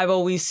 I've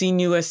always seen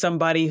you as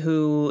somebody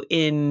who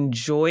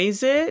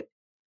enjoys it,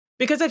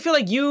 because I feel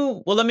like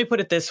let me put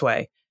it this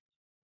way.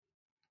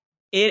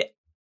 It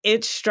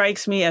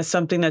strikes me as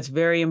something that's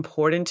very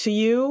important to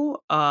you.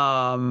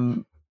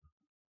 And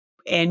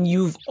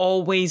you've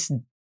always,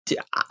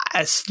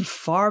 as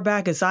far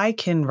back as I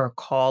can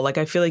recall, like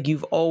I feel like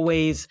you've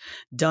always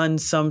done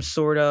some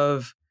sort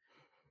of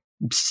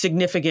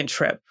significant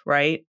trip,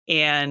 right?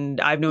 And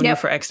I've known you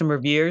for X number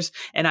of years,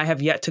 and I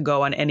have yet to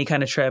go on any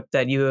kind of trip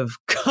that you have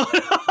gone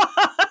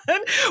on.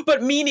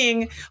 But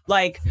meaning,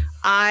 like,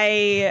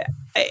 I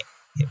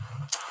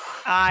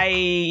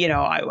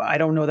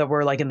don't know that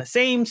we're like in the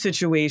same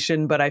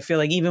situation, but I feel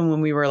like even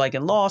when we were like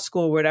in law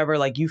school or whatever,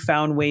 like you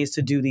found ways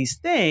to do these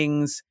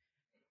things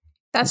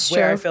That's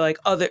where true. I feel like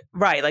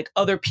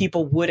other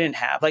people wouldn't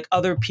have, like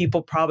other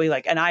people probably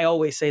like, and I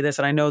always say this,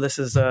 and I know this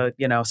is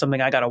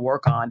something I got to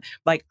work on.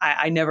 Like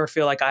I never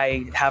feel like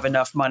I have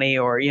enough money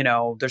or,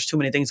 there's too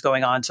many things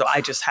going on. So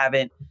I just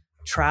haven't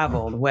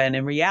traveled, when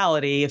in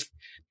reality, if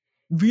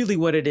really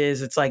what it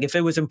is, it's like, if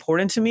it was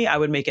important to me, I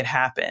would make it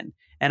happen.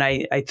 And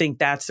I think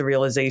that's the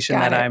realization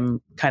that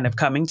I'm kind of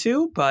coming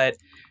to. But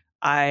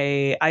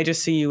I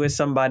just see you as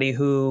somebody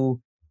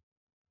who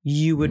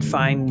you would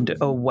find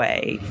a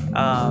way,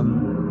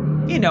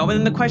 and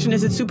then the question,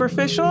 is it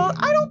superficial?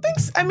 I don't think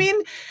so. I mean,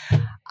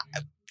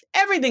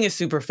 everything is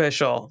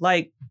superficial.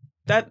 Like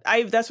that.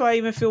 That's why I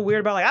even feel weird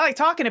about, like, I like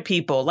talking to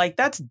people. Like,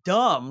 that's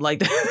dumb.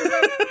 Like,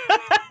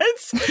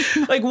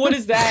 it's like, what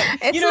is that?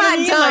 It's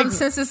not dumb, like,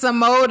 since it's a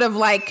mode of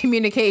like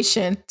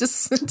communication,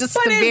 just the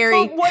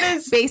very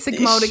basic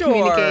mode of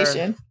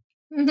communication.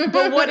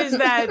 But what is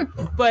that?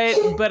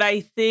 But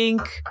I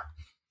think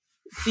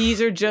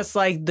these are just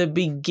like the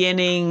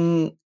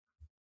beginning,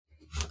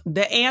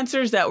 the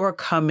answers that we're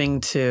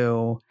coming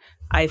to.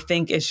 I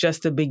think it's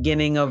just the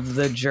beginning of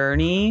the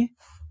journey.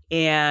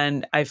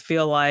 And I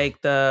feel like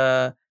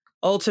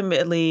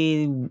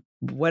ultimately,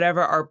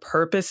 whatever our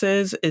purpose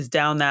is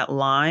down that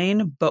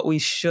line, but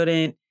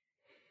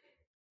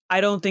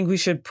I don't think we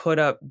should put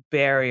up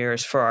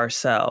barriers for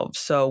ourselves.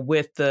 So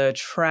with the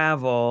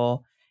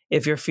travel,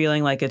 if you're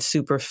feeling like it's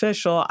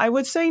superficial, I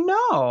would say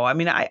no. I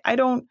mean, I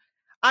don't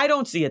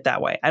see it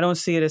that way. I don't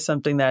see it as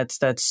something that's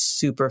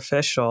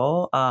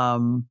superficial. I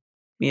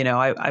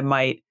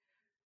might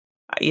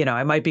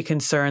be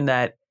concerned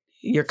that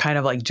you're kind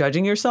of like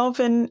judging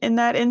yourself in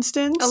that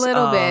instance. A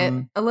little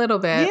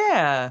bit.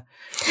 Yeah.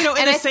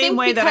 In the same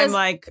way that I'm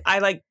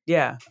like,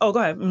 yeah. Oh, go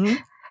ahead. Mm-hmm.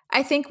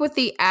 I think with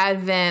the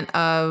advent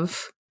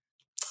of,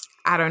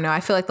 I don't know, I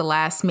feel like the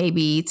last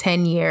maybe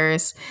 10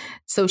 years,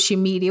 social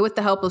media, with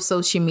the help of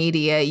social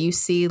media, you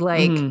see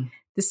like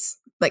this,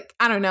 like,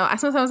 I don't know,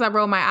 sometimes I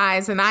roll my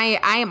eyes, and I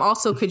am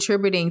also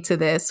contributing to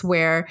this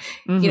where,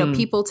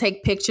 people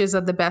take pictures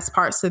of the best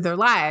parts of their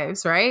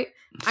lives, right?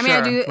 I mean,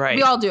 I do. Right.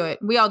 We all do it.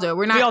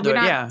 We're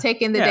not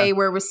taking the day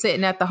where we're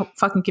sitting at the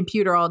fucking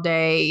computer all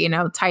day,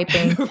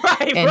 typing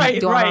and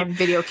doing on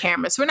video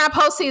cameras. We're not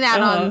posting that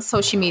on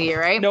social media,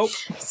 right? Nope.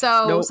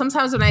 So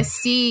sometimes when I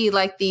see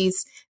like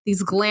these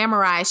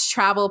glamorized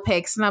travel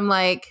pics, and I'm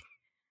like,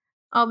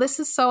 oh, this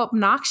is so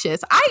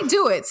obnoxious. I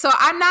do it. So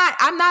I'm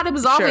not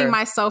absolving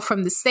myself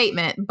from the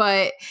statement,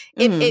 but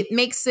it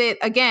makes it,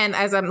 again,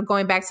 as I'm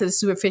going back to the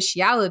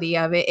superficiality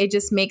of it, it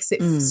just makes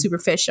it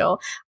superficial.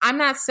 I'm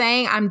not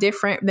saying I'm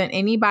different than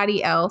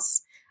anybody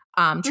else.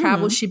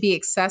 Travel should be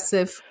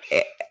excessive,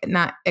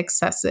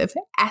 excessive,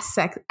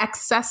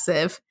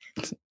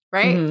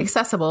 right?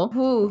 Accessible.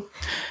 Ooh.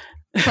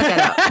 Cut that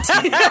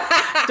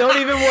out. Don't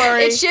even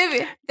worry. It should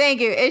be. Thank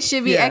you. It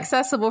should be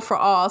accessible for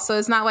all. So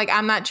it's not like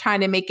I'm not trying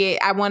to make it.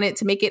 I want it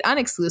to make it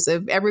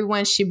unexclusive.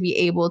 Everyone should be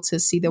able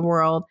to see the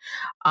world,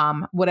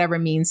 whatever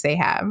means they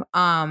have.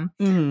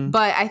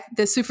 But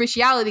the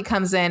superficiality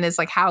comes in is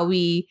like how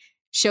we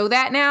show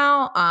that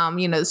now.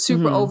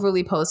 Super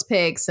overly post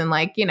pics, and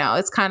like,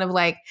 it's kind of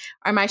like,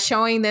 am I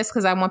showing this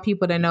because I want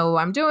people to know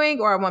what I'm doing,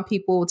 or I want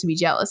people to be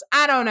jealous?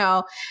 I don't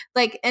know.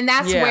 Like, and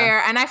that's where,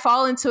 and I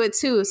fall into it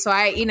too. So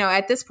I,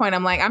 at this point,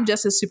 I'm like, I'm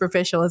just as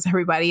superficial as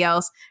everybody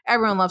else.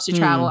 Everyone loves to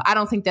travel. I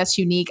don't think that's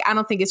unique. I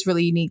don't think it's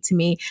really unique to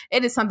me.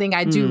 It is something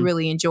I do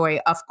really enjoy.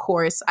 Of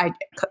course, I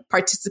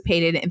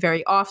participate in it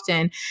very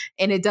often,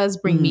 and it does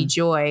bring me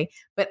joy.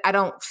 But I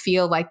don't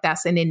feel like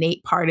that's an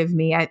innate part of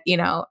me.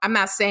 I'm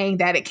not saying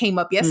that it came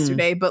up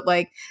yesterday, but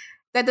like,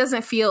 that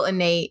doesn't feel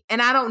innate.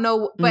 And I don't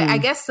know, but I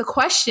guess the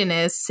question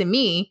is, to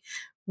me,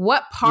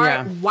 what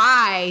part,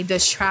 why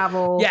does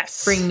travel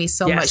bring me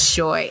so much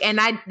joy? And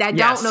I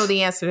don't know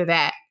the answer to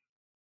that.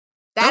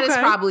 That is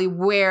probably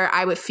where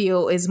I would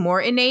feel is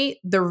more innate.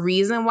 The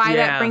reason why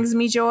that brings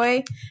me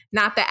joy,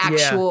 not the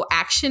actual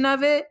action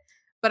of it,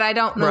 but I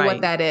don't know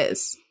what that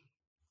is.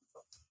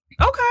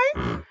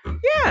 Okay.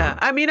 Yeah.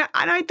 I mean, and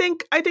I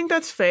think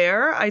that's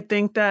fair. I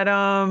think that,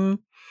 I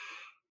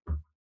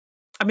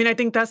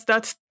think that's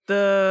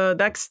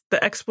the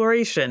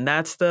exploration.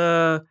 That's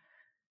the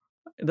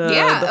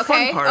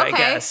fun part, I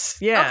guess.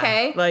 Yeah.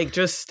 Okay. Like,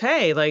 just,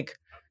 hey, like,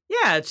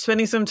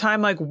 spending some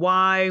time, like,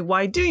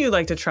 why do you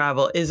like to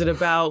travel? Is it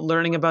about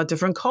learning about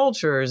different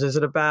cultures? Is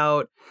it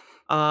about,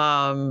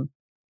 the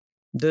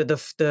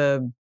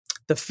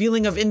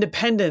feeling of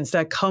independence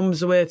that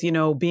comes with,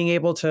 being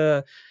able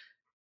to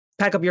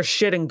pack up your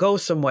shit and go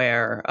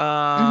somewhere?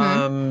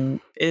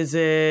 Is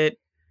it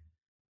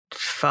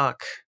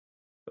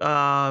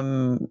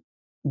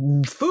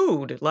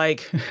food?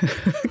 Like,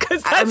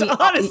 because that's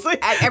honestly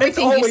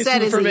everything you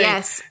said is a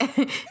yes.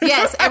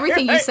 Yes,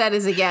 everything you said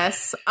is a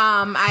yes.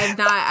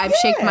 I've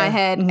shaken my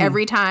head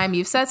every time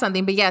you've said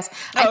something, but yes,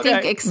 I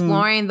think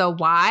exploring the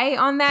why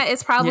on that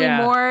is probably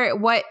more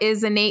what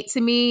is innate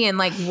to me, and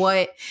like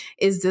what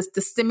is this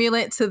the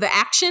stimulant to the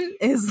action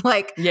is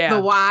like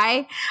the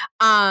why.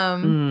 But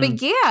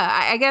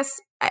I guess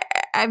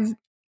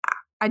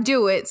I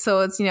do it.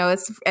 So it's,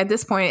 it's at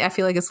this point, I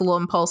feel like it's a little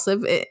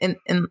impulsive in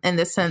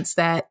the sense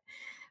that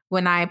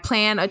when I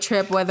plan a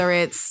trip, whether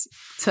it's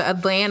to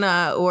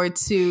Atlanta or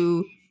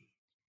to,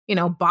 you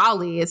know,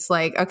 Bali, it's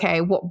like, okay,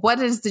 what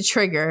is the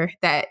trigger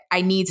that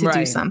I need to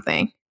do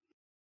something?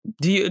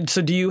 Do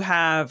you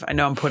have, I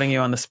know I'm putting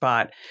you on the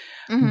spot.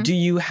 Mm-hmm. Do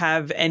you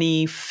have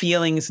any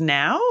feelings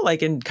now,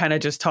 like in kind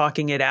of just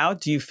talking it out?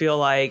 Do you feel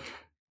like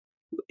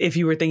if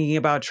you were thinking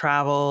about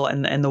travel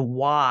and the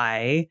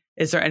why,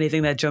 is there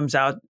anything that jumps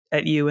out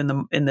at you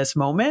in this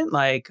moment?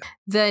 Like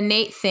the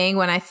innate thing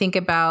when I think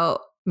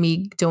about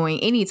me doing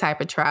any type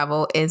of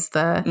travel is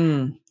I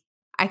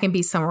can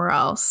be somewhere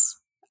else.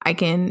 I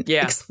can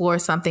explore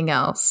something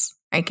else.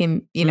 I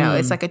can, you know,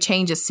 it's like a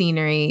change of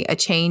scenery, a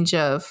change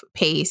of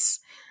pace.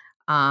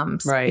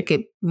 Right. It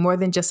could more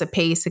than just a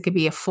pace. It could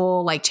be a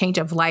full like change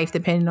of life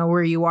depending on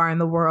where you are in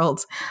the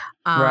world.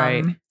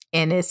 Right.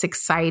 And it's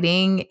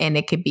exciting and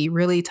it could be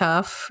really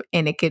tough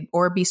and it could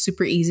or be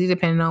super easy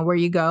depending on where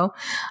you go.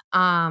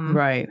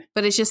 Right.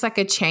 But it's just like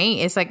a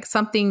change. It's like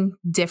something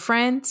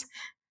different,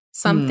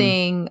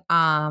 something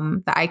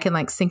that I can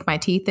like sink my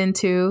teeth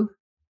into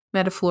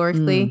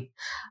metaphorically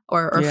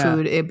or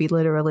food. It'd be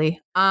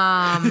literally.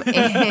 And,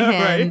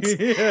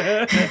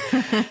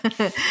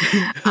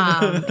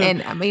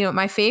 and you know,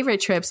 my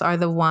favorite trips are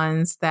the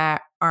ones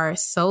that are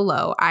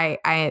solo.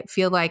 I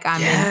feel like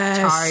I'm in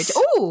charge.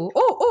 Ooh.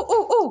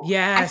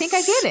 Yes. I think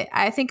I get it.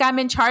 I think I'm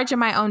in charge of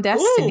my own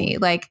destiny. Ooh.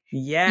 Like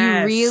you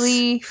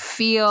really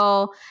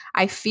feel,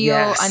 I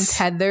feel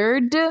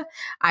untethered.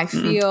 I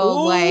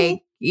feel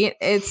like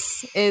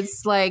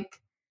it's like,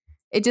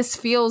 it just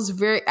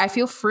feels I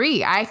feel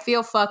free. I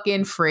feel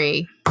fucking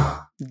free.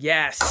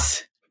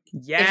 Yes.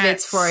 If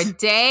it's for a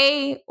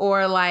day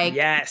or like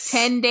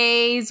 10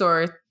 days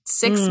or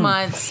 6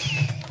 months,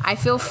 I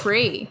feel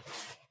free.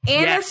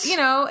 And it's, you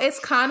know, it's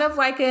kind of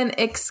like an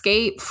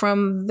escape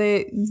from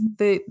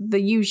the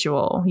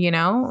usual, you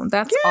know?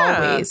 That's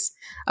always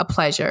a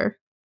pleasure.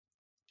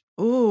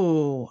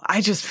 Ooh, I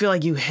just feel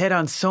like you hit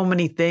on so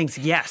many things.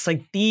 Yes,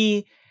 like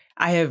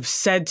I have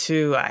said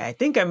to, I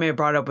think I may have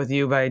brought it up with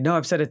you, but I know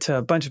I've said it to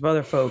a bunch of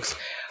other folks.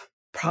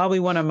 Probably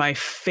one of my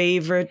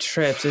favorite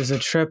trips is a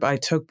trip I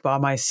took by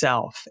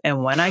myself.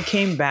 And when I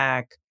came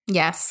back,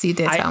 yes, you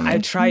did tell me. I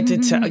tried to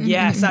tell,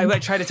 I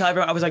tried to tell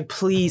everyone, I was like,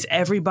 please,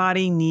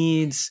 everybody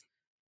needs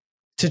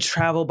to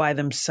travel by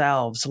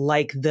themselves.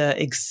 Like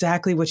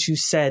exactly what you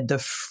said, the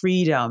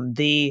freedom,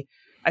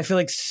 I feel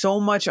like so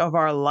much of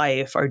our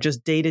life, or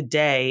just day to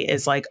day,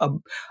 is like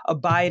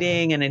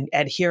abiding and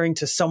adhering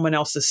to someone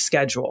else's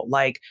schedule.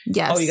 Like,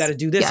 oh, you got to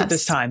do this at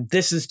this time.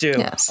 This is due.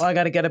 Yes. Oh, I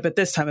got to get up at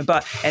this time.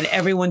 And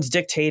everyone's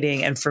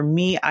dictating. And for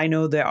me, I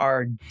know there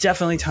are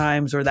definitely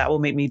times where that will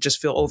make me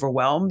just feel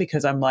overwhelmed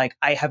because I'm like,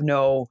 I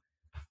feel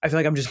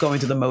like I'm just going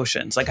through the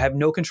motions. Like I have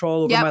no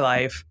control over my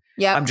life.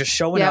 Yeah, I'm just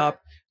showing up.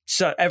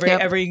 So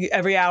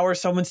every hour,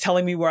 someone's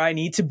telling me where I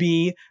need to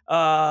be.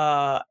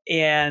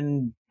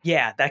 And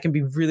yeah, that can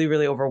be really,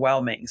 really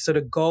overwhelming. So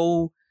to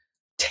go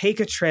take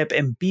a trip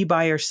and be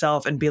by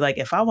yourself and be like,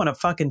 if I want to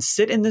fucking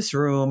sit in this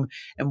room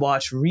and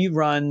watch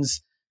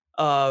reruns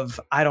of,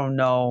 I don't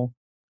know,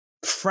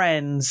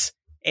 Friends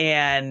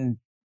and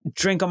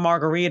drink a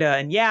margarita.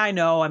 And yeah, I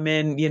know I'm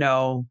in, you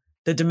know,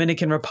 the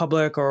Dominican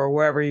Republic or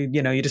wherever, you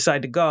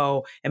decide to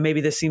go. And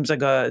maybe this seems like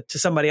to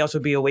somebody else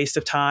would be a waste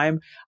of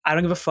time. I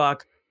don't give a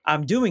fuck.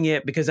 I'm doing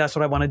it because that's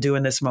what I want to do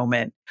in this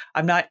moment.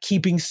 I'm not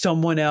keeping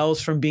someone else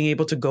from being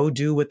able to go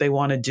do what they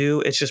want to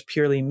do. It's just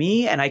purely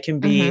me. And I can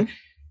be,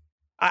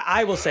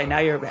 I will say now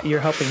you're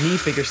helping me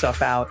figure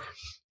stuff out.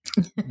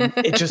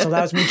 It just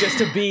allows me just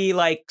to be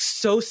like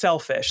so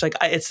selfish. Like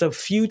it's a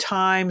few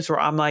times where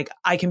I'm like,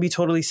 I can be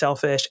totally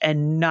selfish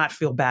and not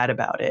feel bad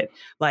about it.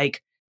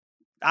 Like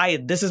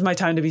this is my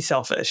time to be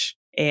selfish.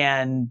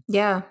 And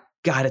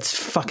God, it's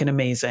fucking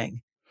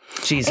amazing.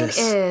 Jesus.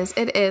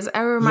 It is. It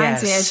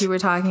reminds me as you were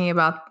talking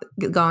about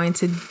going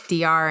to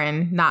DR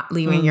and not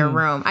leaving your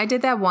room. I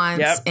did that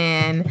once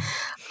in,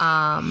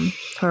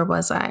 where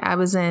was I? I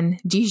was in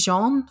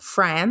Dijon,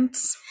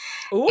 France.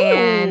 Ooh,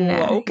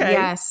 okay.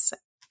 Yes.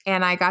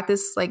 And I got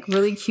this like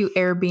really cute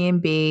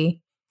Airbnb,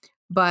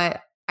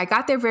 but I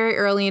got there very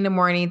early in the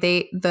morning.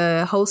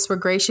 The hosts were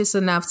gracious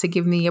enough to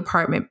give me the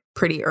apartment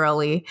pretty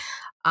early.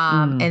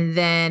 And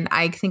then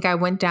I think I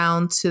went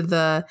down to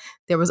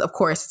there was, of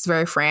course, it's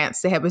very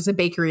France. There was a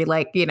bakery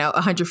like,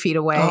 100 feet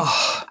away.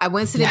 Oh, I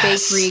went to the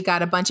bakery,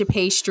 got a bunch of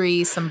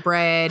pastries, some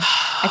bread.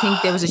 I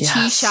think there was a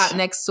cheese shop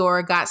next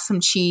door, got some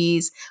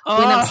cheese,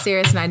 went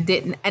upstairs and I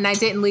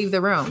didn't leave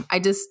the room. I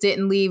just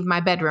didn't leave my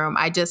bedroom.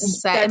 I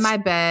just sat in my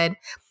bed,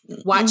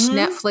 watched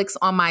Netflix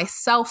on my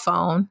cell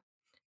phone,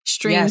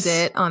 streamed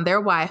it on their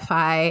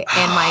Wi-Fi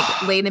and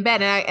like laid in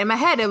bed. And in my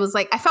head, it was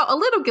like, I felt a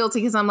little guilty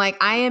because I'm like,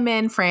 I am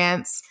in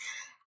France.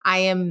 I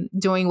am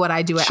doing what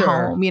I do at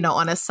home,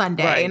 on a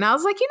Sunday. Right. And I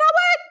was like, you know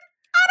what?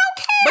 I don't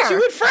care. But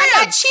you in France.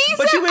 I got cheese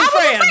in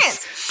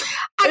France.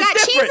 I got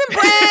cheese and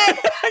bread.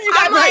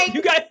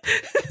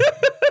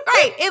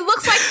 Right. It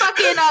looks like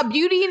fucking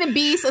Beauty and the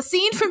Beast, a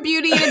scene from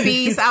Beauty and the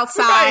Beast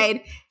outside.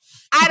 Right.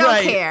 I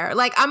don't care.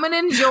 Like, I'm going to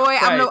enjoy.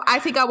 I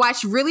think I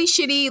watched really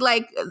shitty,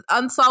 like,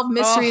 Unsolved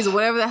Mysteries or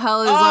whatever the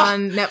hell is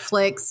on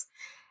Netflix.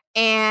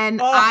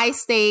 And I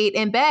stayed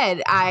in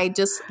bed. I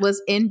just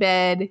was in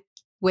bed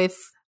with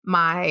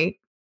my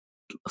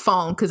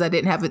phone because I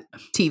didn't have a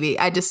TV.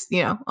 I just,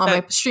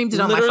 streamed it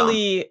on my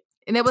phone.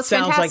 And it was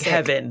sounds fantastic. Like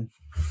heaven.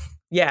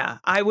 Yeah,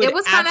 I would. It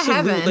was kind of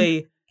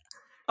heaven.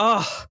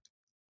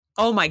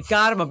 Oh my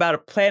God! I'm about to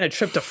plan a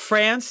trip to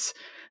France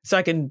so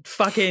I can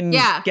fucking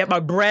get my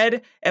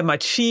bread and my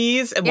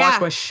cheese and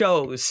watch my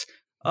shows.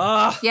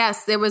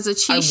 Yes, there was a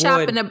cheese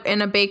shop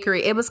in a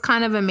bakery. It was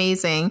kind of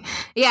amazing.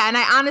 Yeah, and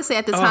I honestly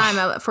at the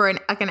time for an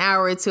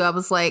hour or two, I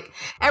was like,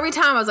 every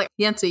time I was like,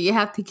 Yentu, you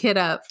have to get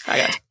up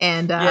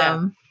and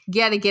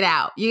you got to get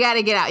out. You got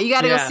to get out. You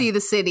got to go see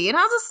the city. And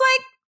I was just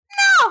like,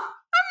 no,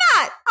 I'm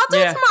not. I'll do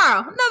it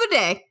tomorrow. Another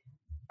day.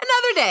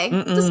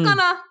 Mm-mm. Just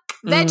gonna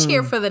veg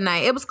here for the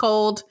night. It was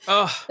cold.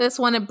 I just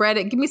wanted bread.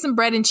 Give me some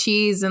bread and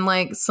cheese and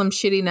like some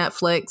shitty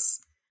Netflix.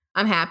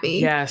 I'm happy.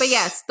 Yes. But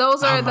yes,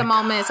 those are the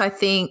moments I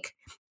think.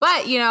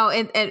 But,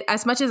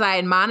 as much as I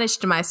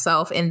admonished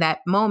myself in that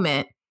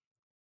moment,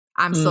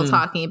 I'm still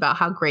talking about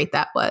how great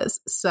that was.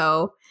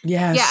 So,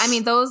 yeah, I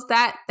mean,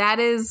 that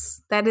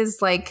is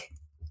like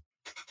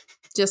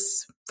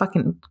just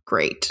fucking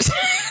great.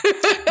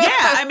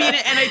 I mean,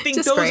 and I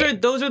think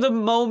those are the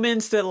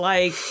moments that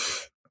like,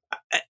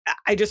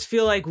 I just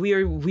feel like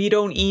we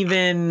don't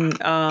even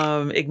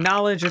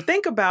acknowledge or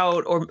think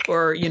about or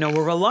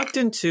we're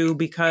reluctant to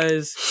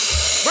because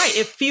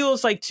it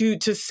feels like to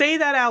say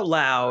that out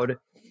loud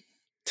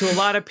to a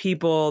lot of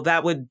people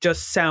that would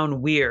just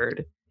sound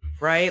weird,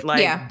 right?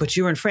 Like, but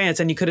you were in France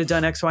and you could have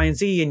done X, Y, and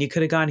Z and you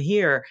could have gone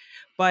here,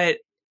 but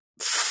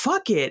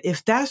fuck it,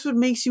 if that's what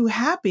makes you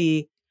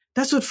happy,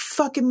 that's what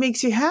fucking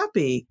makes you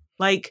happy.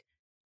 Like.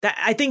 That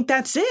I think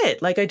that's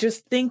it. Like, I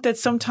just think that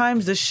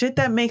sometimes the shit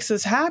that makes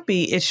us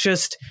happy, it's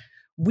just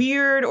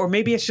weird, or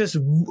maybe it's just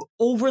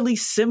overly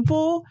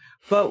simple.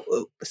 But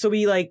so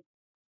we like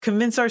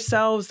convince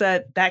ourselves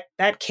that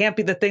can't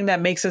be the thing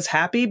that makes us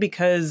happy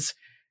because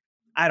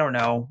I don't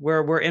know,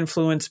 we're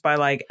influenced by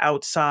like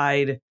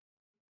outside,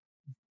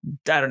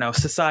 I don't know,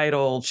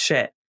 societal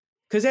shit.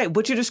 Because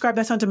what you described,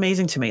 that sounds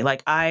amazing to me.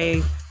 Like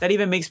that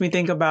even makes me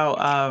think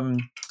about.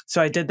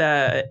 So I did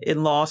that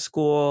in law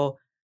school.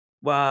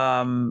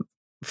 For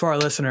our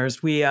listeners,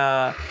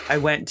 I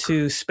went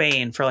to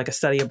Spain for like a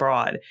study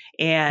abroad,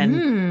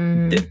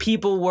 and the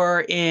people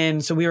were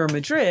so we were in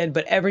Madrid,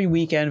 but every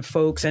weekend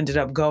folks ended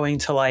up going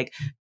to like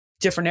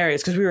different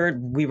areas because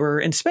we were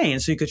in Spain,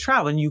 so you could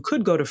travel and you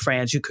could go to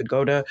France, you could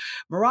go to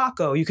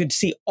Morocco, you could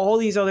see all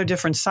these other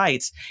different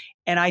sites,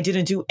 and I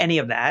didn't do any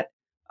of that.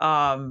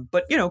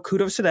 But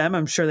kudos to them.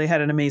 I'm sure they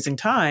had an amazing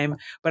time,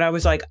 but I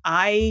was like,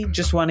 I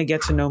just want to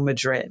get to know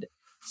Madrid.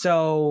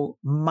 So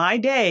my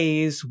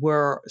days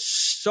were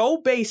so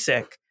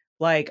basic.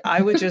 Like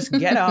I would just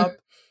get up,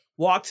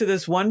 walk to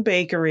this one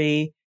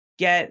bakery,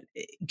 get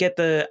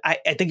I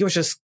think it was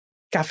just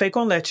café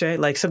con leche,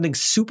 like something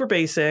super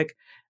basic,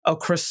 a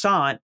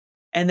croissant,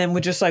 and then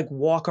would just like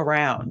walk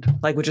around.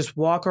 Like would just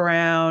walk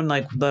around,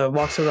 like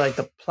walk to like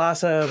the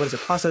Plaza,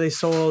 Plaza de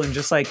Sol, and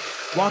just like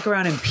walk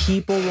around and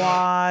people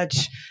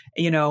watch.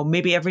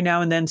 Maybe every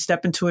now and then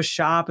step into a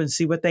shop and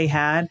see what they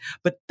had.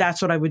 But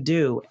that's what I would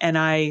do. And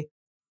I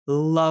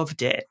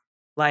loved it.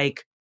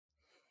 Like,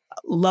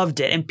 loved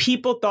it. And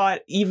people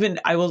thought,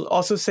 I will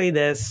also say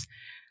this,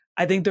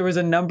 I think there was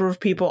a number of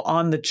people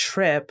on the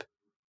trip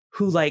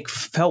who like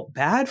felt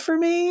bad for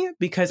me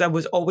because I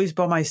was always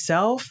by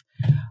myself.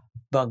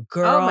 But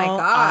girl, oh my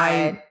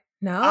God.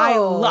 No. I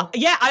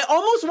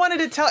almost wanted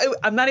to tell,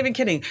 I'm not even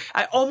kidding.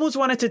 I almost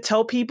wanted to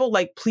tell people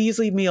like, please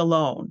leave me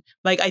alone.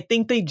 Like, I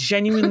think they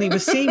genuinely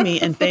would see me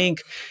and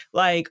think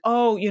like,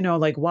 oh,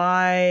 like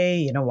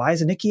why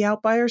is Nikki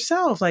out by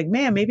herself? Like,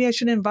 man, maybe I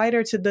should invite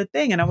her to the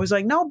thing. And I was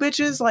like, no,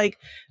 bitches, like,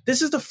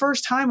 this is the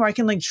first time where I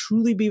can like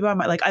truly be by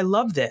like, I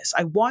love this.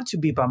 I want to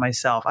be by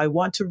myself. I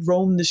want to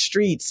roam the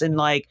streets and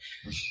like,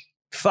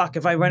 fuck,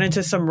 if I run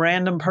into some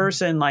random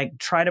person, like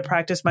try to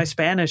practice my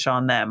Spanish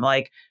on them.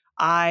 Like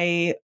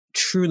I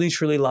truly,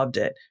 truly loved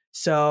it.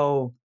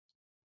 So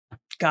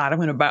God,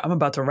 I'm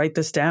about to write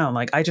this down.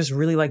 Like, I just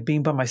really like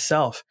being by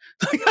myself.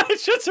 Like, I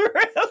just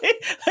really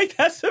like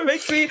that's what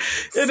makes me.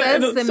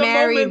 Says the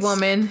married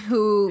woman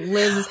who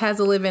has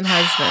a live-in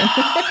husband.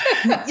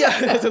 Yeah,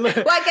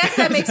 well, I guess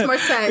that makes more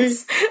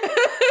sense.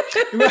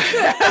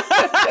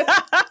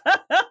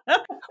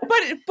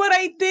 But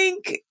I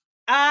think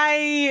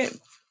I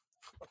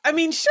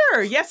mean,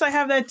 sure, yes, I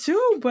have that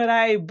too. But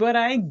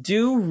I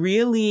do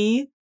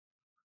really.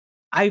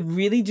 I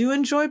really do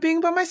enjoy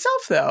being by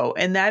myself, though.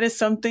 And that is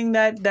something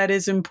that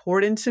is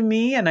important to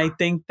me. And I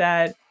think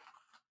that,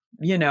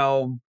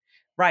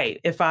 right.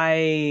 If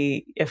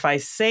I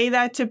say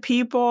that to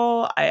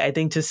people, I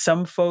think to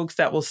some folks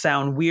that will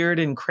sound weird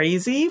and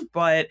crazy,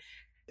 but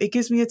it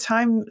gives me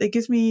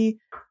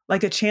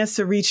like a chance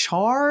to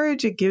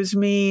recharge. It gives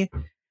me,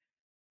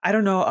 I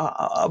don't know,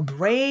 a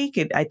break.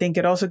 I think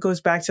it also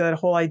goes back to that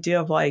whole idea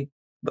of like,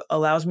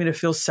 allows me to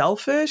feel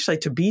selfish,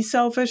 like to be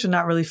selfish and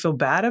not really feel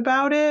bad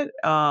about it.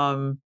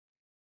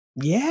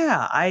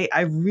 Yeah,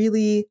 I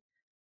really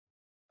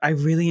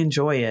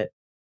enjoy it.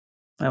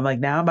 I'm like,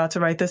 now I'm about to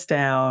write this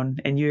down,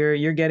 and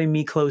you're getting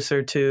me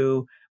closer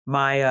to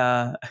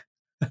my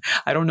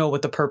I don't know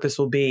what the purpose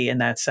will be in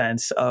that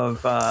sense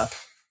of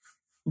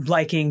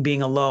liking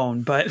being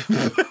alone, but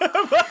so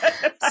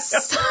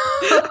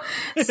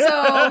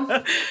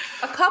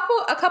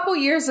a couple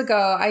years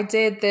ago, I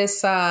did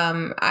this.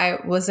 I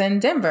was in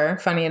Denver,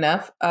 funny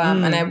enough,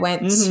 and I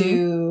went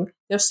to.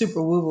 They're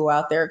super woo woo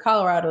out there.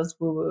 Colorado's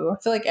woo woo. I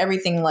feel like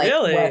everything like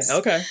really West.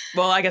 Okay.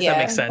 Well, I guess that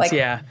makes sense. Like,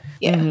 yeah.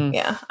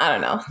 Yeah. I don't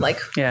know. Like,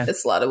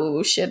 it's a lot of woo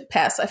woo shit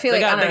past. I feel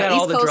they like got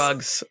East all the Coast,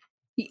 drugs.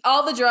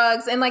 All the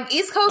drugs, and like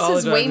East Coast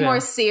is way more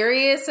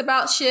serious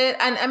about shit.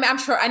 And I mean, I'm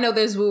sure I know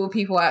there's woo woo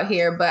people out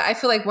here, but I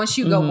feel like once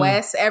you go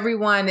West,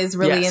 everyone is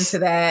really into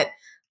that,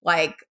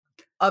 like,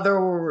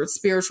 other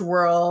spiritual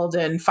world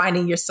and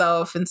finding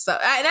yourself and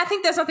stuff. And I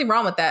think there's nothing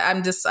wrong with that.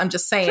 I'm just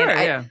saying. Sure,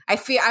 I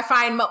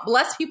find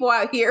less people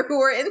out here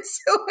who are into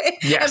it.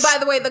 Yes. And by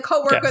the way, the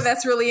coworker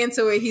that's really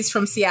into it, he's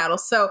from Seattle.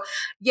 So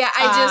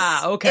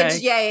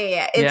it's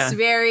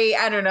very,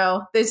 I don't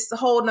know. There's a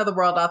whole nother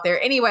world out there.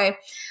 Anyway,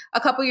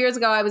 a couple years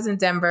ago, I was in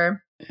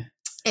Denver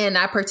and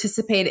I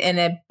participated in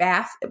a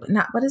bath.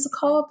 What is it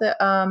called?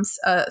 The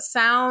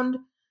sound.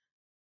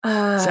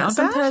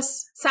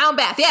 Sound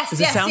bath.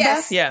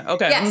 Yes. Yeah.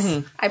 Okay.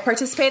 Yes. I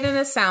participated in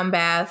a sound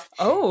bath.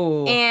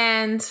 Oh.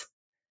 And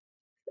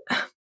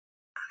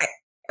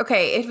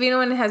if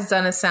anyone has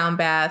done a sound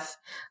bath,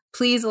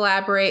 please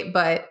elaborate.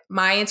 But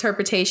my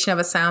interpretation of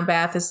a sound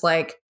bath is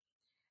like,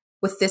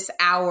 with this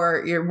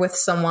hour, you're with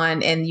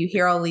someone and you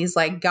hear all these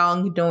like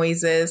gong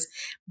noises,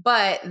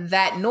 but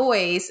that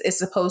noise is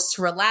supposed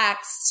to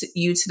relax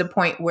you to the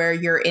point where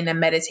you're in a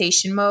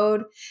meditation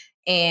mode.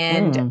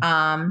 And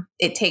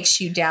it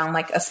takes you down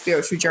like a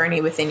spiritual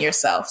journey within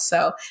yourself.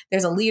 So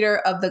there's a leader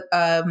of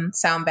the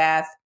sound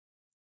bath,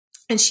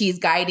 and she's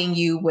guiding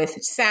you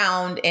with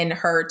sound and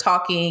her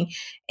talking,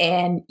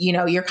 and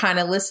you're kind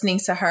of listening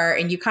to her,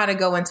 and you kind of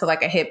go into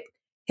like a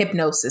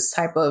hypnosis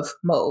type of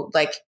mode,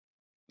 like.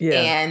 Yeah.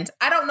 And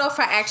I don't know if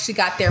I actually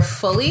got there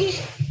fully,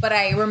 but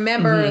I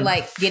remember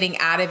like getting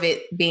out of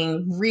it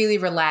being really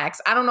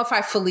relaxed. I don't know if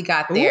I fully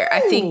got there. Ooh.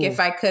 I think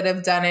if I could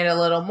have done it a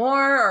little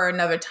more or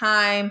another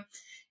time,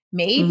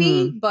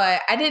 maybe,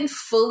 but I didn't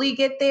fully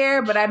get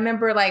there. But I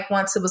remember like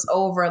once it was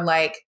over,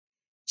 like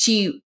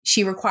she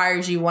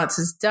requires you, once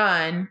it's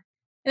done,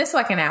 and it's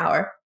like an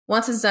hour.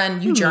 Once it's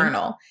done, you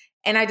journal.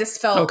 And I just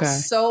felt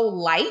so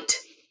light.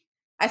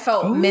 I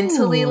felt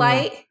mentally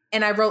light.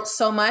 And I wrote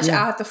so much.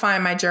 I'll have to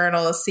find my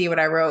journal to see what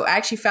I wrote. I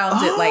actually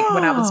found it like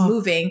when I was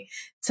moving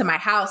to my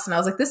house. And I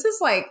was like, this is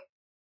like,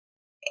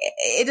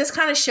 it just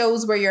kind of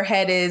shows where your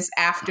head is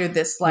after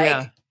this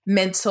like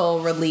mental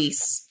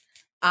release.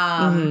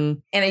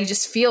 And you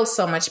just feel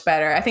so much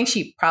better. I think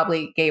she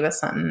probably gave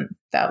us something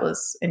that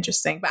was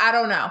interesting, but I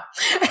don't know.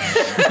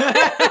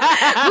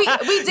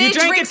 we did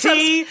drink a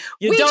tea.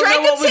 We drank a tea. I don't know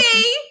what was in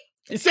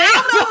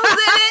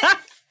it.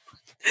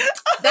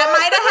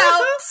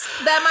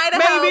 That might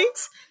have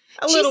helped.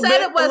 She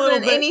said it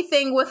wasn't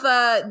anything with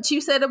she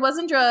said it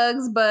wasn't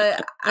drugs,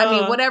 but I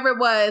mean, whatever it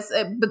was,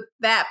 but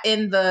that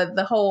in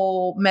the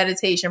whole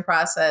meditation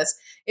process,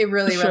 it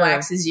really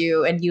relaxes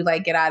you, and you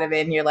like get out of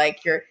it, and you're like,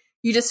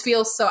 you just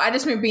feel so. I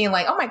just remember being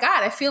like, oh my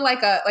God, I feel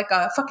like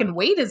a fucking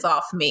weight is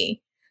off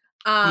me.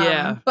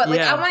 But like,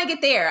 I want to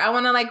get there. I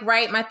want to like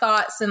write my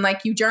thoughts, and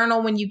like you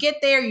journal when you get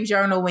there, you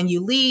journal when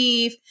you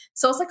leave.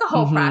 So it's like a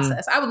whole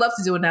process. I would love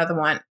to do another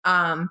one.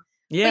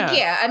 But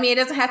I mean, it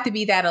doesn't have to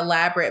be that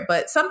elaborate,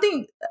 but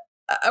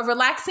a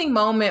relaxing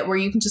moment where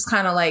you can just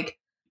kind of like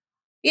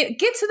get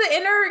to the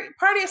inner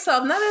part of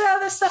yourself. None of the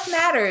other stuff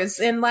matters.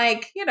 And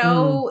like,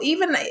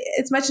 even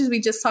as much as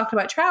we just talked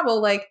about travel,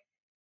 like,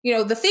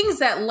 the things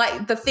that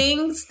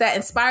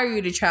inspire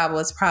you to travel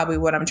is probably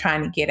what I'm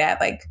trying to get at.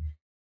 Like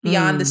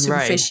beyond the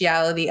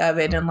superficiality of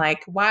it, and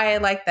like, why I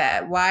like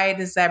that? Why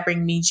does that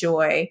bring me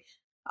joy?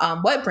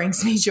 What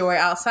brings me joy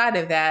outside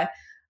of that?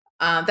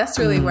 That's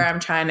really where I'm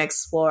trying to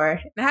explore.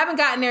 And I haven't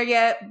gotten there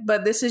yet,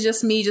 but this is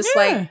just me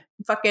like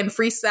fucking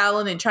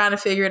freestyling and trying to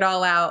figure it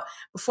all out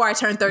before I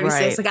turn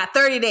 36. I got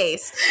 30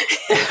 days.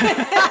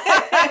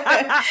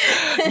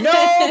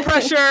 No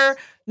pressure.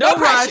 No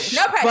rush.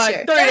 No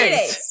pressure. 30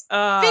 days.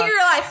 Figure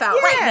your life out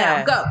right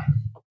now. Go.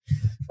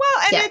 Well,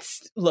 and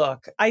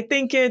I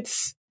think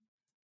it's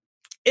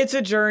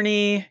a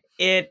journey.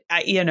 I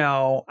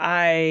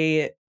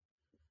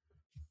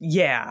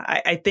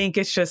think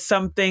it's just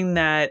something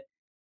that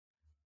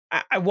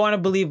I want to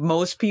believe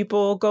most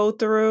people go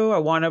through. I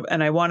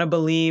want to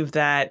believe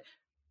that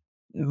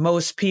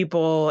most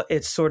people,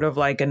 it's sort of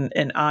like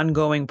an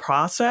ongoing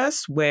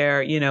process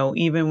where,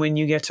 even when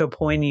you get to a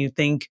point and you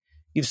think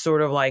you've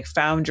sort of like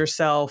found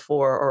yourself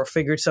or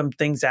figured some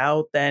things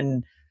out,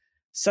 then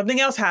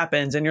something else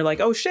happens and you're like,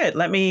 oh shit,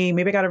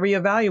 maybe I got to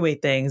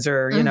reevaluate things,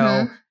 or,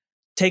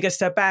 take a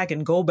step back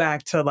and go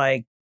back to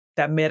like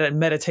that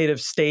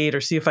meditative state,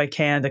 or see if I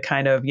can to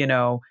kind of,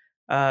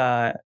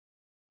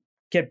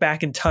 get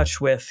back in touch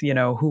with,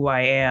 who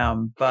I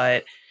am.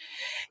 But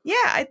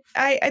yeah,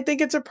 I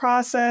think it's a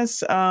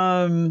process.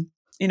 The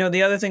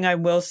other thing I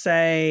will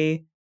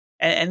say,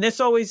 and this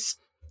always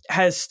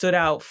has stood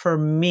out for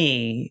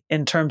me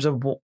in terms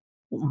of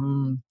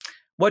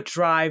what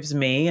drives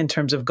me in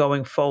terms of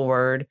going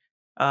forward,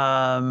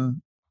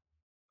 or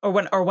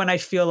when I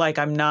feel like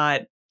I'm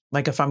not,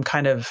 like if I'm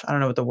kind of, I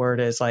don't know what the word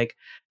is, like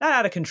not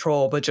out of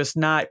control, but just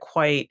not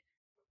quite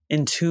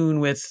in tune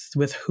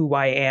with who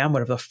I am,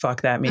 whatever the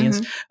fuck that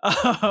means.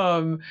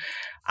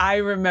 I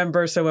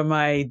remember, so when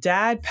my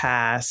dad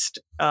passed,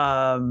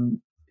 this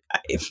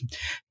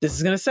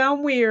is going to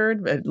sound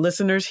weird, but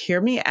listeners, hear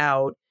me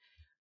out.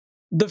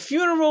 The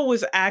funeral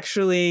was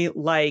actually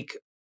like,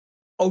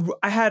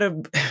 I had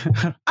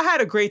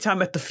a great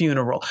time at the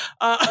funeral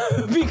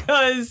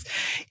because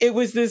it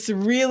was this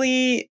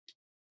really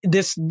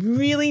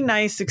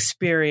nice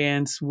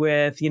experience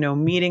with,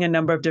 meeting a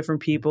number of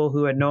different people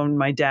who had known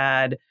my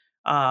dad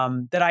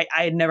that I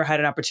had never had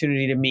an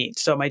opportunity to meet.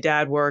 So my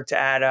dad worked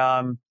at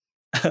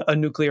a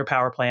nuclear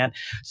power plant.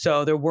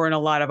 So there weren't a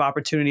lot of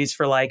opportunities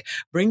for like,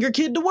 bring your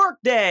kid to work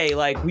day.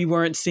 Like we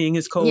weren't seeing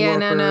his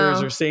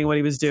coworkers or seeing what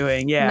he was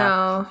doing. Yeah.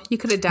 No, you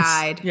could have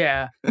died.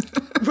 Yeah.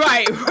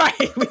 Right.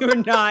 We were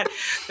not,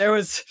 there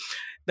was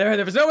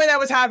no way that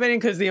was happening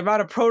because the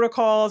amount of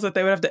protocols that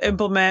they would have to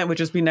implement would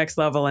just be next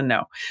level, and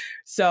no.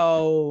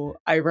 So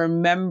I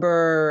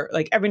remember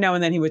like every now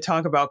and then he would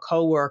talk about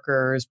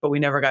coworkers, but we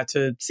never got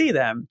to see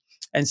them.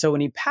 And so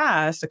when he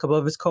passed, a couple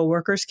of his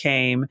coworkers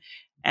came.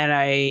 And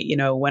I,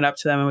 went up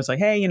to them and was like,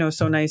 hey,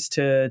 so nice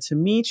to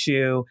meet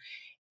you.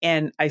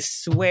 And I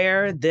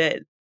swear that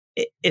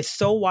it's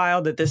so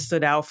wild that this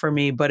stood out for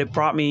me, but it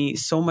brought me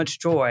so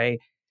much joy.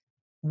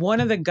 One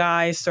of the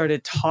guys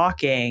started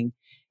talking,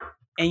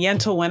 and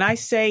Yentl, when I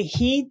say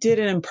he did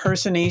an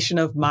impersonation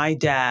of my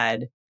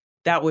dad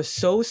that was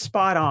so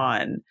spot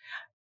on,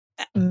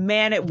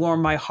 man, it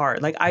warmed my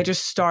heart. Like I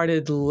just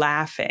started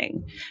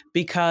laughing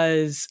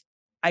because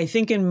I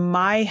think in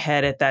my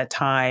head at that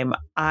time,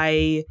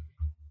 it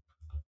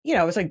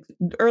was like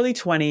early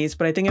 20s,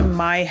 but I think in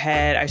my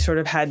head, I sort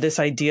of had this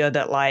idea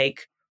that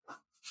like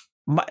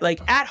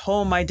at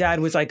home, my dad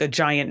was like a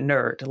giant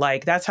nerd.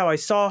 Like that's how I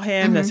saw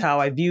him. That's how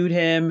I viewed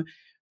him.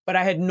 But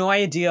I had no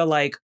idea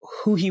like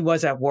who he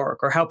was at work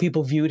or how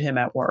people viewed him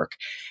at work.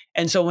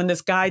 And so when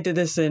this guy did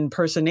this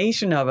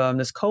impersonation of him,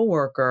 this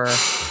coworker,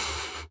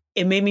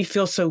 it made me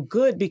feel so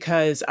good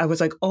because I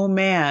was like, oh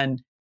man,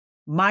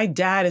 my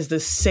dad is the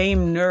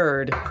same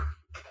nerd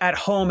at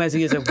home as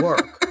he is at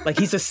work. Like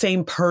he's the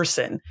same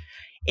person.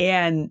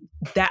 And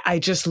that I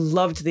just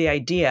loved the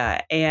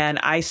idea. And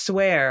I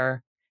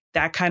swear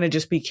that kind of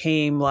just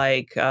became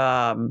like,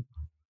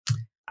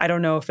 I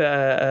don't know if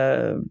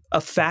a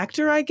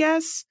factor, I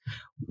guess,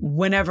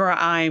 whenever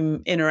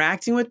I'm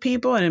interacting with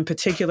people. And in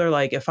particular,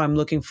 like if I'm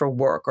looking for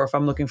work or if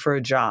I'm looking for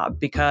a job,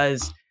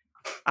 because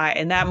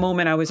in that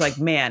moment, I was like,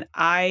 man,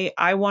 I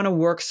want to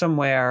work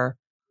somewhere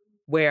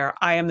where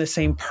I am the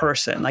same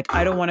person. Like,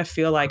 I don't want to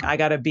feel like I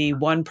got to be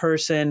one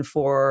person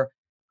for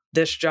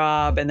this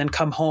job and then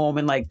come home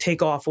and like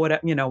take off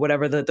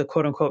whatever the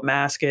quote unquote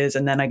mask is.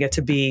 And then I get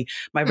to be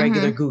my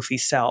regular goofy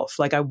self.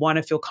 Like I want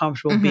to feel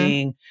comfortable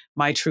being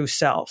my true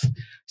self.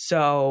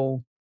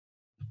 So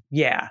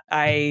yeah,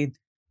 I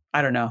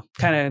don't know,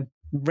 kind of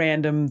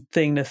random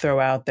thing to throw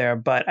out there.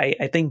 But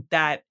I think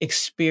that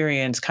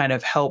experience kind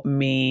of helped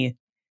me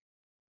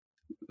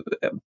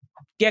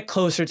get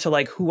closer to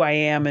like who I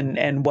am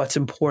and what's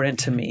important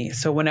to me.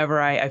 So whenever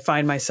I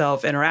find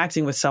myself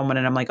interacting with someone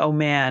and I'm like, oh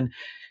man,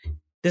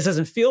 this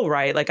doesn't feel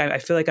right. Like I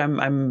feel like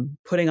I'm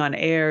putting on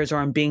airs or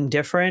I'm being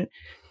different.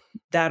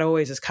 That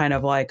always is kind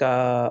of like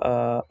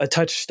a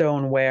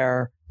touchstone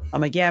where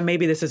I'm like, yeah,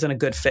 maybe this isn't a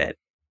good fit.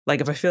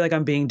 Like if I feel like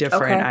I'm being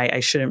different,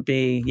 I shouldn't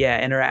be,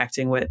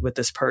 interacting with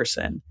this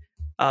person.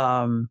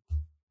 So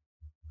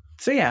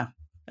yeah,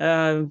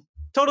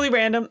 totally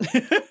random,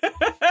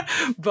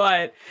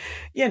 but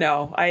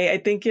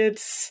I think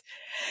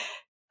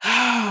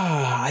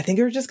I think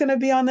we're just going to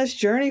be on this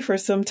journey for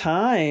some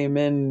time,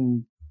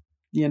 and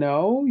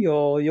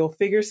you'll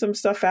figure some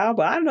stuff out.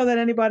 But I don't know that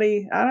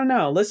anybody, I don't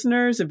know,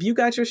 listeners, if you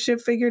got your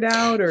shit figured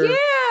out, or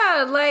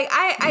like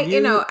I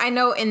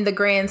know in the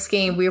grand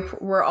scheme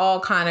we're all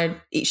kind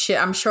of shit.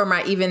 I'm sure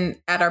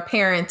even at our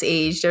parents'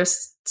 age, they're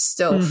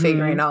still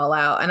figuring it all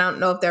out. And I don't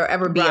know if there'll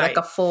ever be like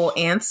a full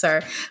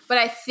answer, but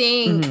I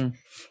think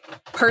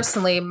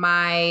personally,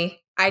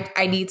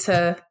 I need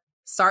to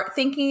start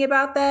thinking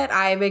about that.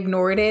 I've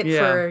ignored it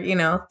for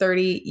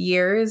 30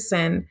 years,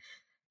 and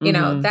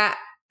that.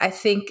 I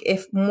think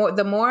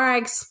the more I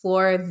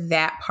explore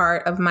that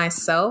part of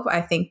myself,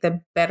 I think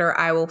the better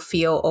I will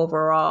feel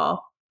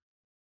overall.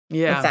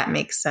 Yeah. If that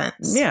makes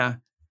sense. Yeah.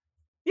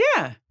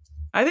 Yeah.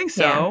 I think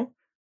so.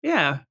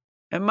 Yeah.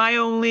 And my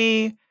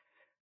only,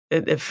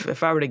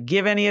 if I were to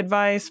give any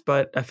advice,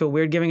 but I feel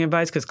weird giving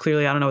advice because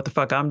clearly I don't know what the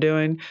fuck I'm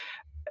doing.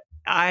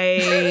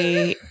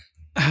 I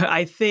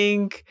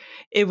think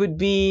it would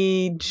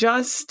be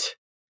just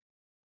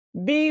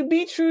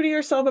be true to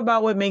yourself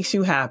about what makes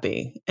you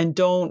happy, and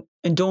don't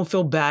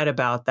feel bad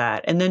about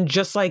that. And then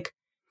just like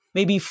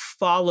maybe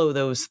follow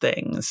those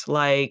things.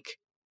 Like,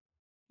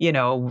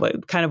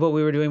 kind of what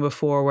we were doing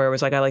before, where it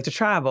was like, I like to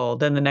travel.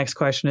 Then the next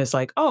question is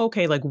like, oh,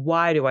 okay, like,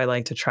 why do I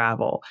like to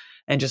travel?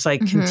 And just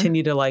like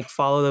continue to like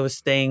follow those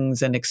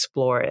things and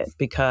explore it,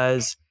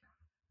 because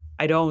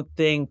I don't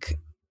think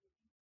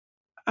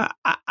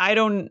I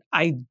don't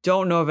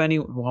know of any,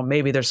 well,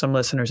 maybe there's some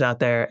listeners out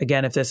there.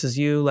 Again, if this is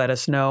you, let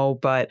us know.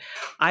 But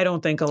I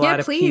don't think a lot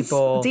of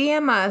people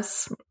DM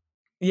us.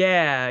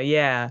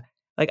 Yeah.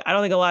 Like, I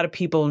don't think a lot of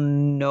people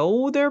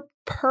know their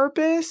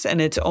purpose.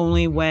 And it's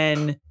only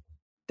when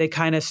they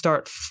kind of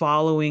start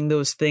following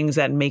those things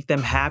that make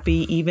them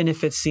happy, even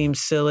if it seems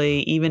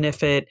silly, even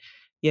if it,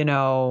 I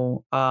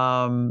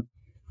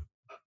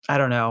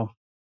don't know.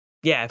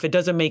 Yeah. If it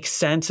doesn't make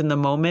sense in the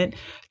moment,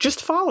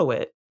 just follow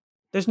it.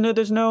 Just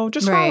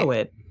follow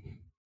it.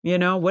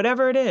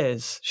 Whatever it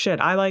is.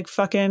 Shit, I like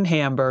fucking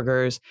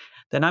hamburgers.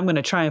 Then I'm going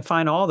to try and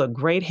find all the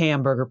great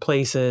hamburger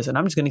places. And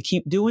I'm just going to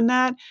keep doing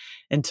that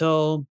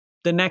until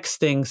the next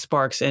thing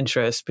sparks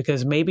interest,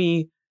 because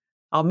maybe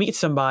I'll meet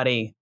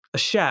somebody, a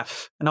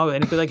chef, and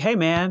it'll be like, hey,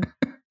 man,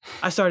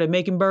 I started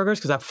making burgers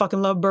because I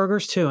fucking love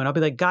burgers too. And I'll be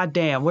like, God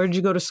damn, where did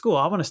you go to school?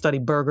 I want to study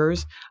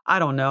burgers. I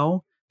don't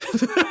know.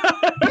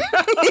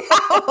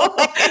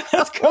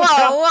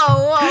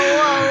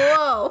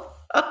 Whoa.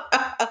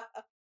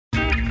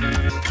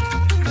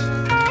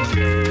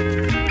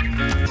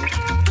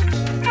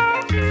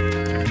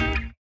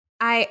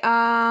 I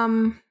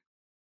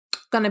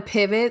gonna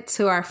pivot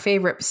to our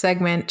favorite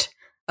segment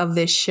of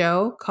this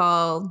show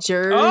called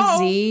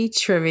Jersey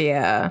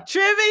Trivia.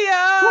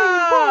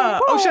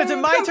 Oh shit, is it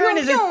my turn?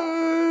 Is it?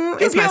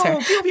 It's my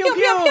turn. Pew, pew, pew.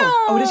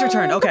 Oh, it is your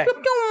turn. Okay. Pew,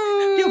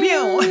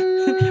 pew.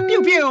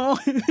 Pew, pew.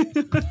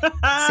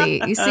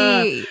 See,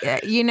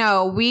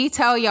 we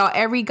tell y'all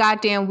every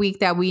goddamn week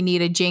that we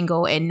need a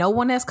jingle, and no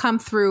one has come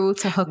through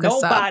to hook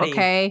us up,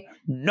 okay?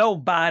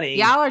 Nobody.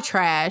 Y'all are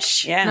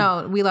trash. Yeah.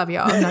 No, we love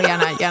y'all. No, y'all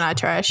not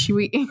trash.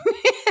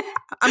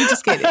 I'm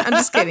just kidding.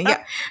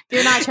 Yeah,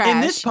 you're not trash.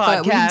 In this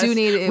podcast, but we do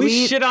need it.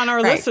 We shit on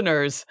our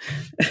listeners.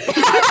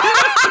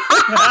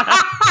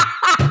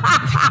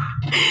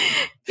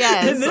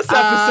 Yes. In this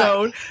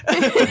episode.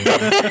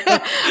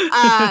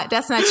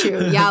 That's not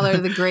true. Y'all are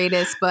the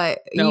greatest, but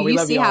you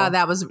see how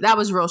that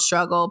was real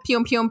struggle.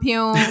 Pew, pew,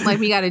 pew. Like,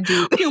 we got to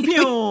do. Pew,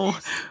 pew.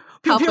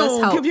 Help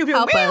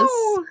us.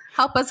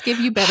 Help us give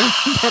you better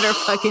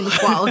fucking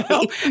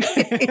quality.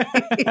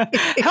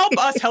 Help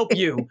us help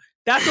you.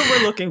 That's what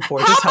we're looking for.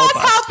 Just help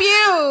us help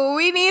you.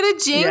 We need a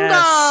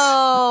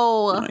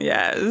jingle.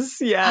 Yes.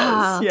 Do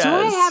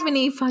I have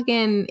any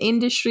fucking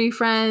industry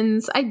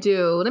friends? I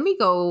do. Let me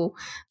go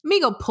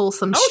pull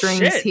some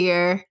strings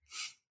here.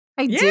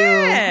 I do.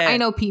 I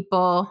know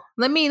people.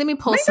 Let me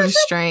pull some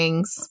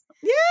strings.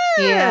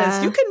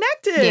 Yes, you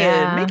connected.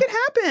 Yeah. Make it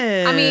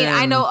happen. I mean,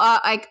 I know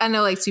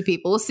like two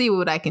people. We'll see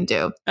what I can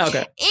do.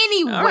 Okay.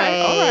 Anyway, all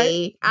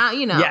right.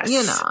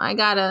 I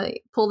gotta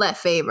pull that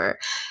favor.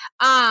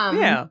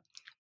 Yeah.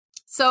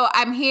 So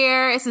I'm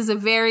here. This is a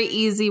very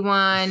easy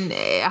one.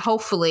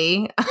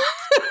 Hopefully.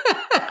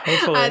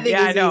 I think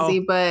it's easy,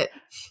 but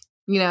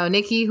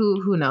Nikki,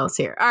 who knows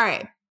here? All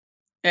right.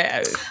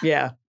 Yeah.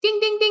 Ding,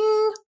 ding,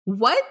 ding.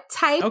 What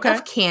type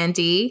of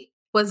candy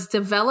was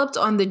developed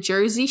on the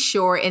Jersey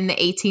Shore in the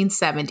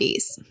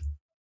 1870s?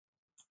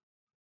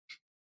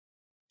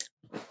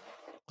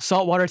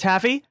 Saltwater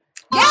taffy?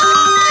 Yes!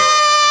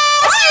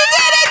 You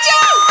did it,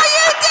 Joe!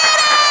 You did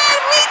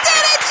it! We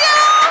did it,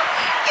 Joe!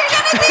 You're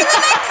going to be the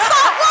next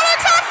saltwater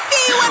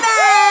taffy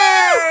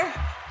winner!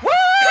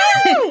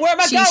 Woo! Where am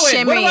I going?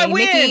 Shimmying. What do I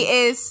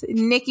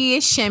win? Nikki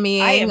is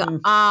shimmying.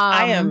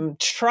 I am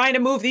trying to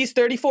move these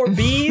 34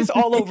 Bs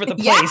all over the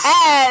place.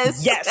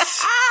 Yes!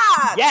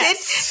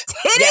 Yes.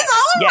 Titties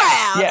all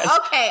around. Yes.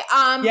 Okay.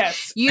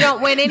 Yes. You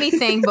don't win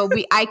anything, but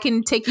I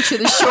can take you to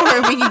the shore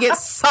and we can get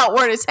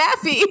saltwater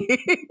taffy.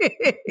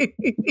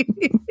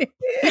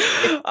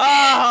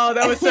 Oh,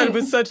 that was said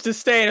with such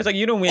disdain. It's like,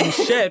 you don't win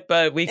shit,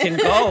 but we can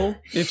go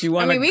if you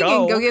want to go. We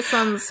can go get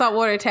some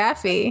saltwater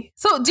taffy.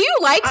 So, do you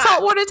like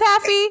saltwater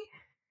taffy?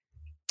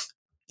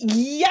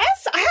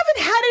 Yes, I haven't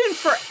had it in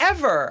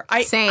forever.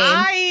 Same.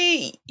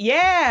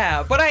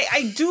 But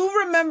I do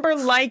remember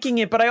liking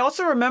it. But I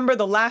also remember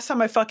the last time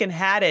I fucking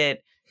had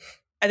it,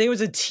 I think it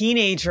was a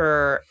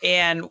teenager,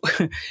 and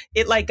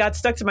it like got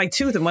stuck to my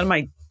tooth, and one of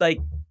my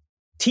like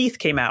teeth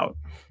came out.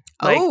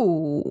 Like,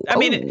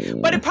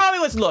 but it probably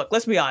was. Look,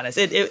 let's be honest.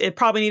 It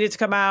probably needed to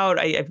come out.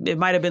 It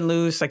might have been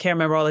loose. I can't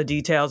remember all the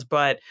details,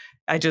 but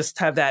I just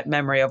have that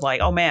memory of like,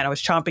 oh man, I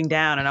was chomping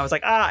down, and I was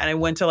like, and I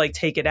went to like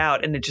take it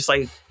out, and it just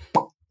like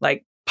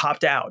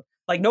popped out,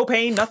 like no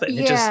pain, nothing.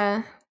 It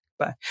just,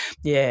 but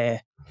yeah.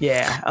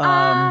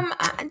 I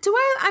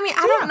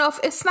don't know if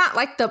it's not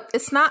like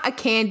it's not a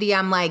candy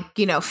I'm like,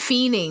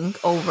 fiending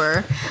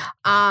over.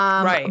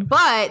 Right.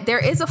 But there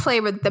is a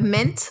flavor, the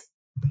mint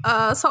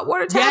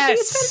saltwater taffy.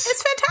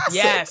 It's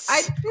fantastic.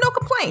 Yes. No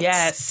complaints.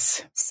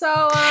 Yes.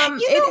 So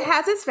it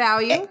has its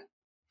value.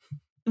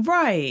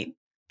 Right.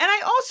 And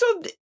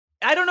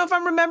I don't know if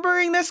I'm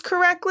remembering this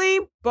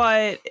correctly,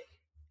 but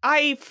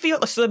I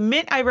feel so the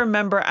mint I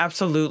remember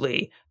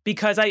absolutely,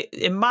 because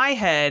in my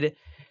head,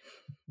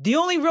 the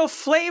only real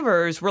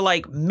flavors were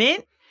like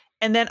mint,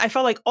 and then I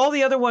felt like all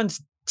the other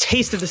ones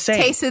tasted the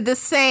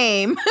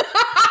same.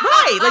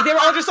 Right. Like they were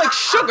all just like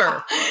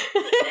sugar.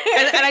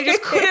 And I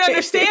just couldn't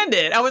understand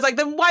it. I was like,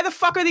 then why the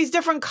fuck are these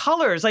different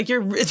colors? Like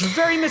it's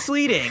very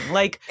misleading.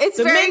 Like it's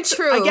very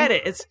true. I get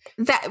it. It's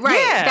that right.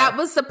 Yeah. That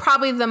was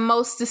probably the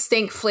most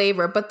distinct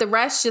flavor, but the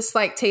rest just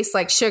like tastes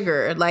like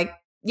sugar. Like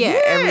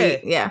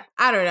I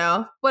don't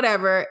know.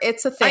 Whatever.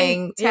 It's a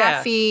thing.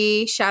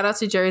 Taffy, shout out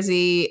to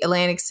Jersey,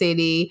 Atlantic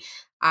City.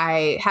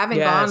 I haven't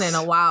gone in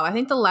a while. I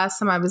think the last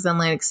time I was in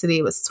Atlantic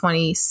City was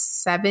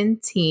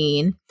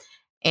 2017.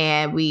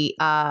 And we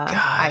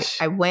I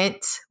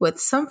went with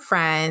some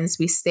friends.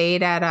 We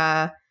stayed at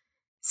a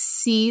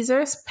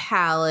Caesar's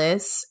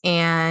Palace,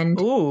 and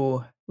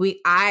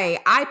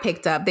I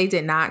picked up, they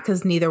did not,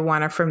 because neither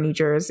one are from New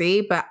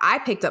Jersey, but I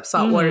picked up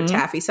saltwater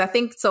taffy. So I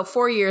think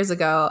 4 years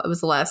ago it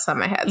was the last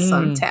time I had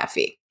some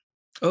taffy.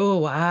 Oh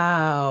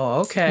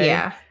wow. Okay.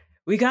 Yeah.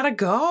 We gotta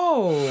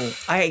go.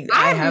 I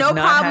have no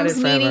problems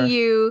meeting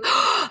you.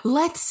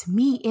 Let's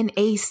meet in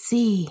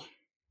AC.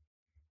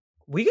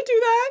 We could do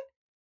that.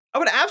 I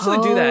would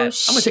absolutely do that.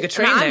 I'm gonna take a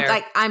train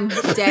there. I'm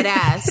dead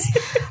ass.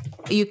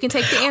 You can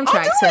take the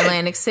Amtrak to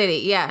Atlantic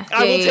City. Yeah.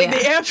 I will take the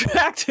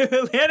Amtrak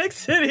to Atlantic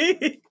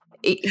City.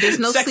 There's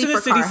no sleeper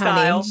car,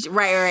 honey.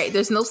 Right.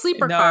 There's no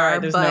sleeper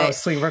car. There's no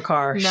sleeper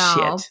car.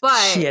 No,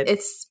 Shit.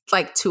 It's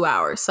like 2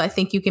 hours, so I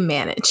think you can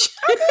manage.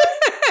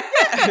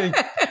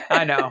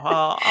 I know.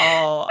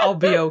 I'll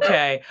be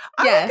okay.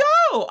 I would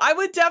go. I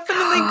would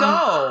definitely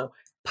go.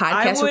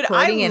 Podcast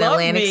recording in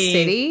Atlantic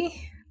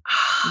City.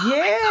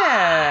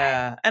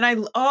 Yeah. And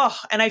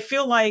I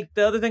feel like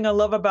the other thing I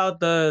love about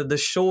the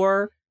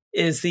shore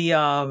is the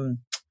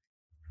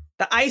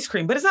ice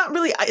cream, but it's not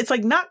really, it's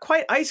like not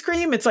quite ice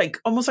cream. It's like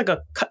almost like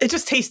it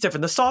just tastes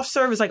different. The soft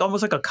serve is like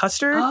almost like a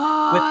custard with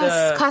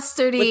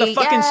custardy, with the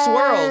fucking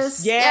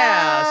swirls. Yeah.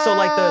 Yes. So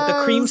like the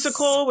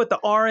creamsicle with the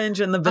orange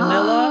and the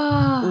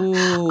vanilla.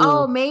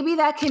 Oh, maybe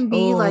that can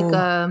be like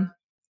a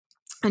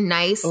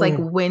nice like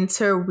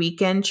winter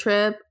weekend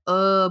trip.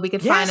 We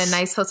could find a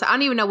nice hotel. I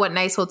don't even know what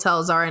nice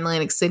hotels are in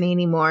Atlantic City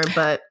anymore,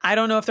 but I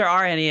don't know if there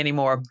are any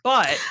anymore.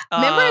 But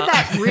remember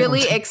that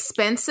really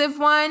expensive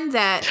one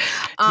that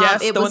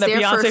it was there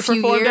for a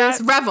few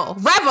years? Revel.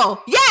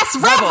 Yes,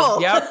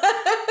 Revel. Yep.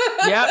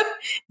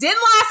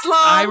 Didn't last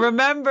long. I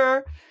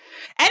remember.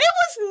 And I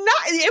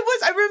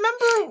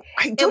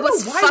don't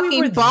know why fucking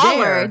we were baller.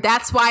 There.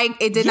 That's why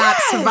it did not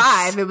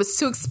survive. It was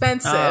too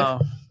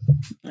expensive.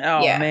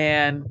 Oh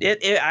man,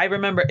 I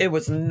remember it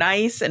was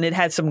nice, and it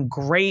had some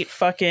great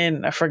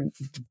fucking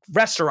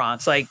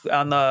restaurants like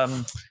on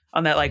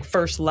that like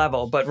first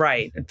level. But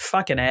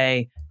fucking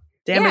A,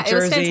 damn it, Jersey,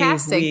 it was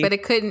fantastic, but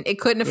it couldn't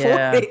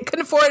afford it. It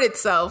couldn't afford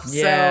itself.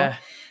 Yeah.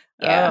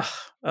 So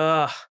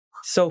yeah.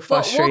 So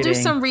frustrating. We'll do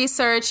some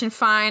research and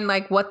find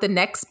like what the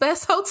next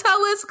best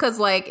hotel is, because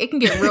like it can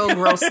get real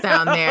gross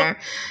down there.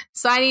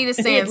 So I need to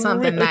stay in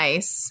something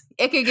nice.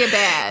 It could get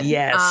bad.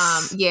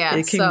 Yes.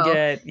 It can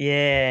get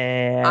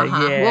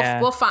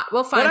yeah.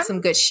 We'll find some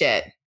good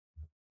shit.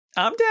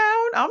 I'm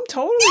down. I'm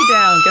totally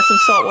down. Get some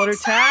saltwater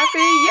taffy.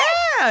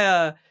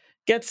 Yeah.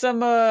 Get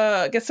some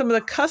of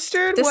the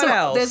custard. What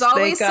else? There's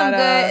always some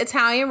good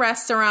Italian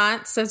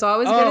restaurants. There's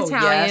always good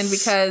Italian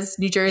because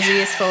New Jersey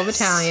is full of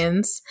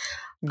Italians.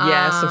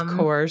 Yes, of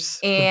course.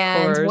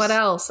 And what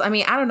else? I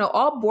mean, I don't know.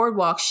 All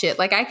boardwalk shit.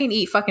 Like I can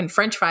eat fucking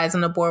French fries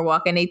on the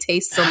boardwalk and they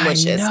taste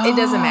delicious. It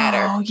doesn't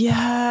matter.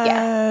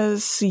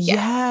 Yes.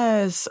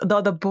 Yes.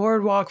 The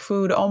boardwalk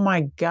food. Oh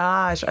my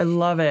gosh. I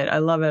love it. I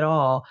love it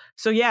all.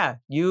 So yeah,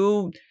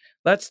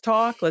 let's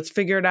talk. Let's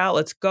figure it out.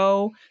 Let's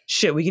go.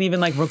 Shit. We can even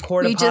like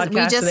record a podcast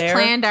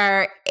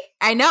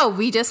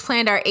We just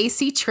planned our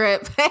AC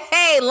trip.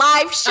 Hey,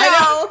 live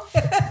show.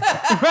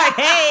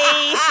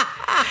 Right.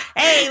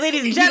 Hey,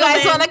 ladies and gentlemen.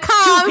 You guys want to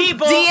come? 2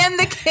 people. DM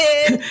the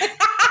kid.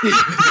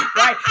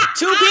 Right.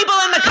 2 people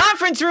in the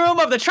conference room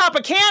of the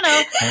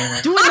Tropicana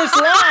doing this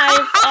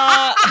live.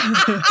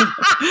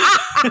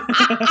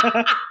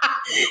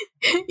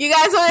 You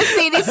guys want to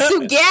see these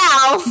 2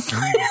 gals?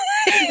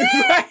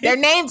 Right. Their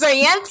names are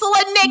Yentl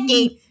and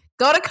Nikki.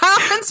 Go to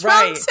conference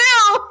room 2.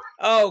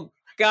 Oh,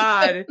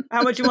 God.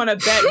 How much you want to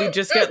bet we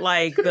just get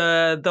like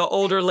the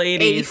older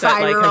ladies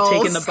that like have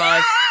taken the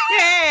bus?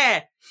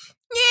 Yeah.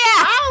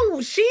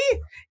 Oh,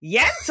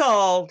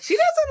 Yentl. She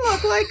doesn't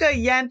look like a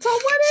Yentl.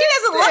 She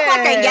doesn't look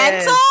like a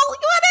Yentl.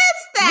 What is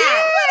that? Yeah.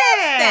 What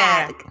is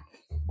that?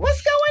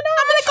 What's going on?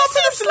 I'm going to go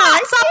to the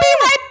slots. I'll be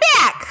right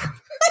back.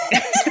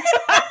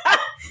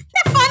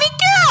 They're funny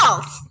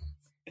girls.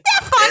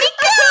 I'm going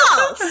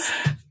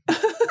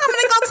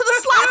to go to the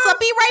slots. I'll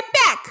be right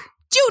back.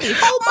 Judy,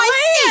 hold my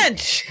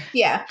Blanche. Seat.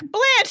 Yeah.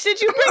 Blanche,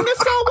 did you bring the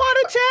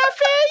saltwater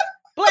taffy?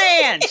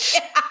 Blanche.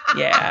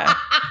 Yeah.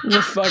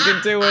 We'll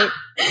fucking do it.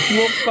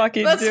 Let's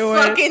fucking do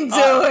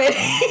it.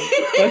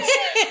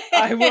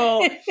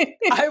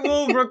 I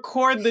will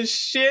record the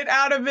shit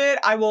out of it.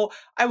 I will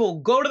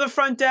go to the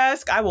front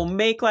desk. I will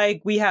make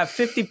like we have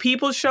 50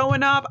 people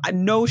showing up.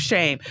 No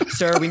shame.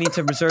 Sir, we need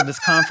to reserve this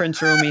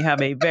conference room. We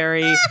have a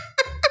very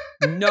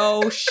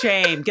No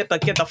shame. Get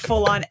the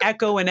full on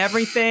echo and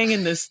everything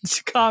in this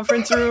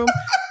conference room.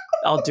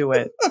 I'll do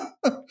it.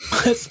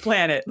 Let's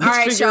plan it.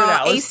 Let's figure it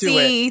out. Let's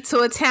AC to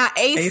a town.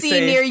 AC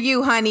near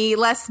you, honey.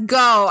 Let's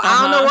go.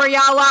 I don't know where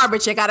y'all are,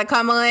 but you got to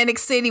come to Atlantic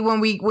City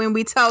when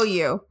we tell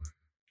you.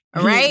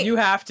 All right? You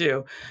have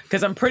to,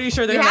 because I'm pretty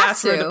sure they're going to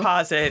ask for a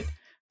deposit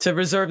to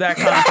reserve that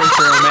conference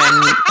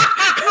room.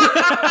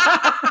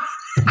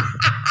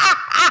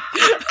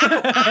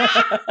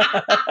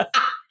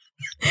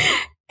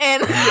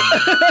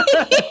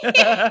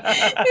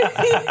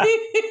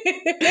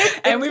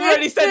 And we've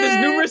already said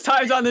this numerous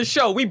times on the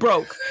show. We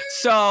broke.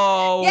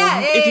 So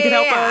if you can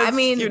help us, I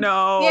mean,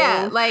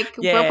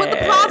 we'll put the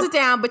deposit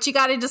down, but you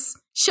got to just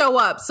show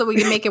up so we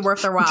can make it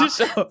worth our while.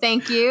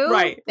 Thank you.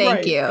 Right.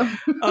 Thank you.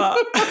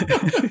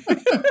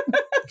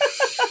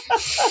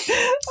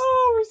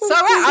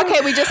 Okay,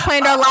 we just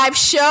planned our live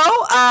show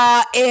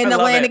in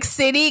Atlantic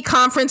City,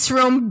 Conference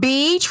Room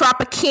B,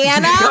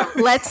 Tropicana.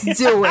 Let's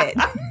do it.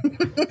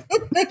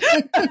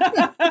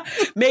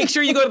 Make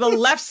sure you go to the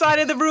left side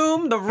of the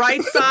room. The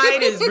right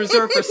side is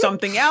reserved for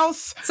something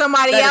else.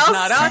 Somebody else.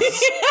 Not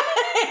us.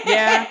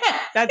 Yeah,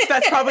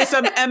 that's probably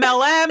some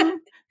MLM,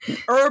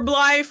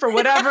 Herbalife, or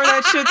whatever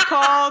that shit's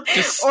called.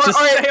 Just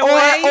stay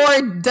away.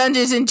 Or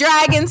Dungeons and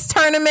Dragons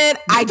tournament.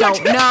 I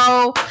don't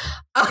know.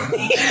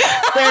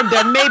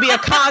 There may be a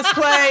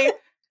cosplay.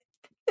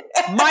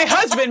 My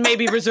husband may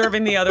be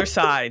reserving the other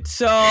side,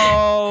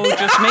 so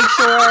just make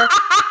sure.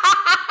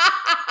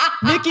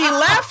 Nikki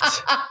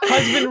left,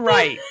 husband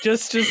right.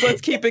 Just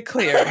let's keep it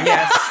clear.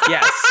 Yes.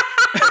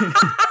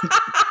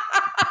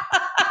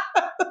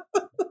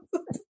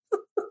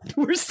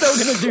 We're still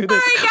gonna do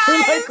this.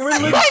 Right, we're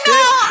legit.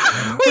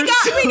 I know.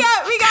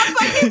 We got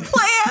fucking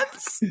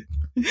plans.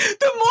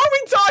 The more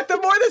we talk, the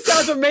more this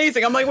sounds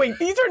amazing. I'm like, wait,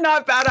 these are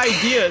not bad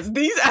ideas.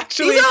 These are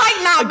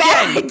like not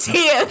bad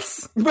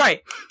ideas.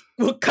 Right.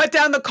 We'll cut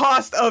down the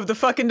cost of the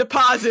fucking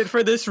deposit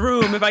for this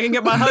room if I can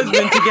get my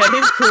husband to get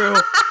his crew.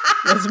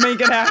 Let's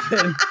make it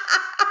happen.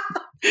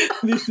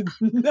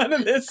 None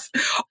of this.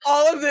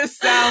 All of this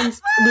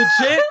sounds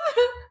legit.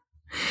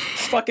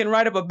 Fucking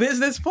write up a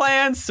business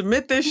plan,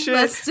 submit this shit.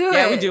 Let's do it.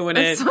 Yeah, we're doing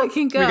it. Let's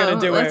fucking go. We're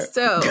gonna do it.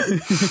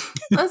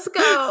 Let's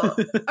go.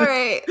 All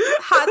right.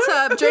 Hot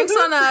tub, drinks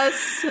on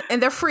us.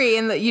 And they're free.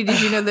 And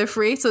did you know they're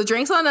free? So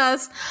drinks on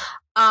us.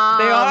 They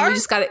are? You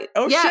just gotta shit,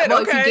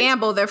 if you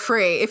gamble,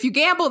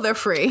 they're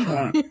free.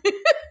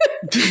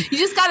 You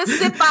just gotta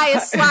sit by a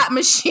slot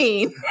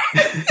machine.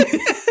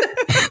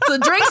 So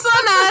drinks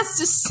on us,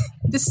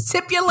 just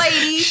tip your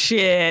lady.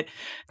 Shit.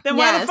 Then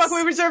why the fuck are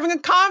we reserving a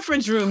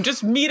conference room?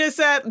 Just meet us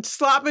at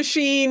slot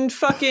machine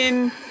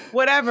fucking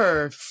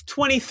whatever,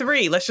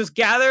 23. Let's just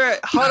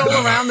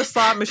huddle around the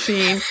slot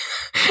machine.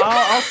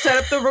 I'll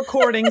set up the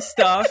recording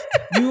stuff.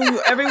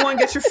 Everyone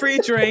get your free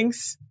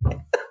drinks.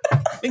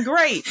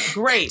 Great.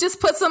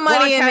 Just put some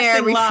money in there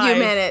every few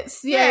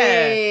minutes.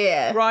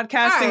 Yeah.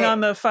 Broadcasting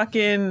on the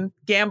fucking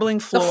gambling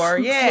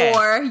floor.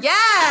 Floor.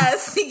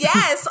 Yes.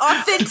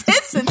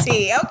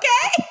 Authenticity.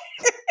 Okay.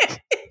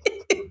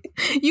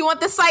 You want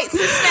the sights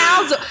and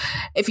sounds?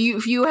 If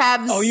you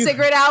have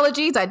cigarette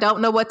allergies, I don't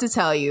know what to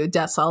tell you.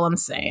 That's all I'm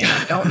saying.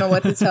 I don't know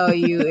what to tell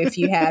you if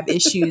you have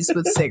issues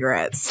with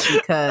cigarettes,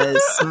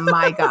 because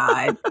my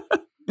God.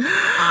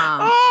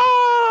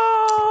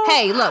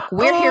 Hey, look,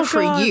 we're here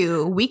for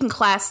you. We can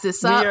class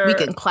this up. We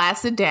can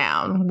class it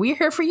down. We're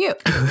here for you.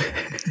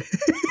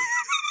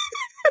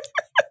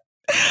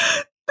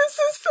 This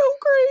is so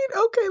great.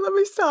 Okay, let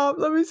me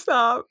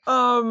stop.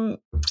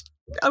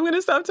 I'm going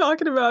to stop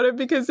talking about it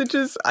because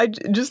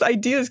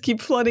ideas keep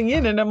flooding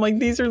in, and I'm like,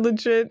 these are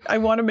legit. I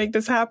want to make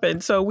this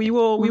happen. So we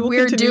will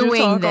continue to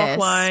talk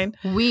offline.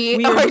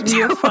 We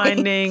are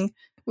finding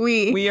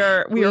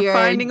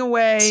a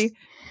way.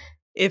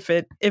 If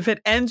it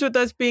ends with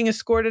us being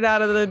escorted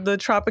out of the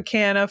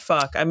Tropicana,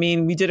 fuck. I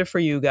mean, we did it for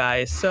you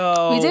guys.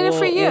 So we did it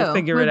for you. We'll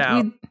figure it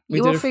out.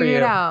 We'll figure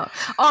it out.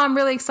 Oh, I'm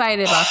really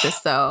excited about this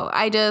though.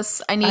 I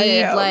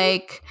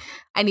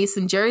need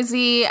some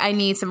Jersey. I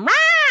need some run.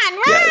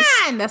 Yes.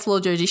 That's Little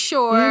Jersey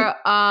Shore.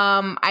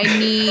 I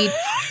need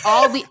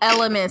all the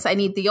elements. I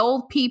need the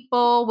old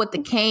people with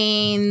the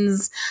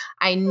canes.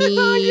 I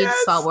need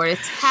saltwater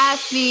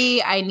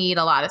taffy. I need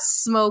a lot of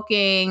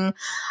smoking.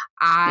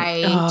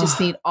 I just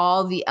need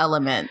all the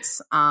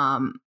elements.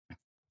 And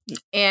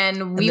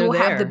we will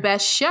have the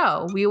best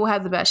show.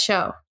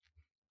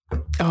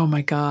 Oh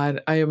my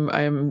God. I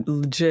am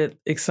legit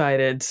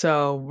excited.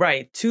 So,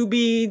 right. To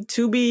be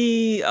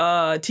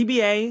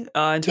TBA,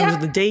 in terms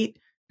of the date.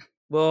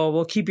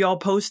 We'll keep y'all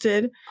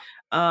posted.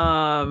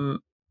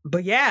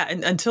 But yeah,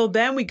 and until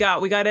then we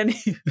got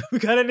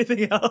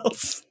anything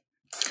else?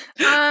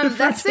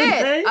 That's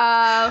it.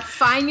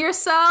 Find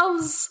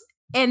yourselves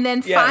and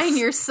then find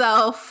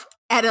yourself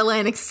at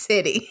Atlantic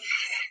City.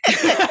 We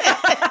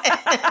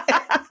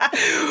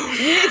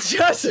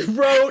just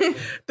wrote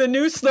the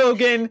new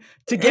slogan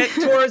to get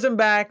tourism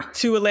back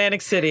to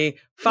Atlantic City.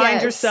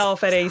 Find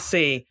yourself at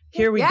AC.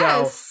 Here we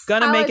go.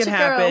 Gonna make it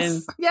happen.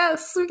 Girls.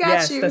 Yes, we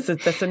got you.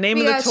 That's the name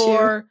of the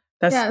tour.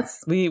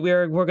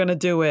 We're gonna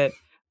do it.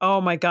 Oh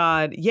my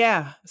God.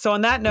 Yeah. So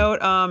on that note,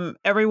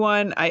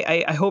 everyone,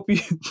 I hope you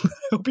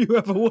hope you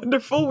have a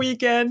wonderful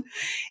weekend,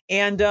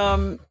 and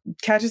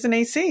catch us in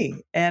AC.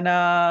 And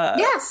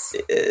yes.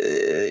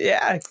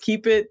 Yeah,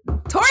 keep it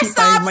tour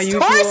stops.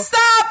 Tour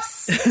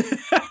stops.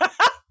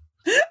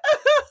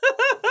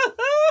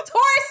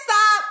 Tour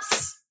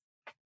stops.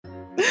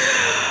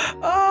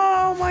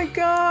 Oh my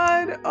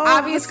God. Oh,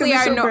 obviously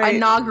our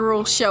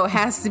inaugural show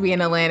has to be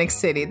in Atlantic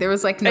City. There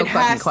was like no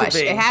fucking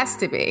question. It has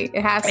to be.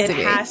 It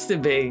has to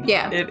be.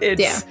 Yeah.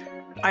 It's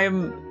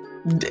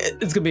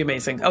gonna be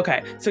amazing.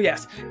 Okay. So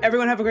yes,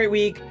 everyone have a great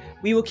week.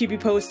 We will keep you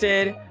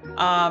posted.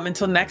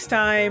 Until next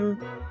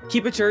time,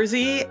 keep it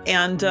Jersey,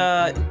 and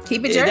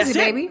keep it Jersey,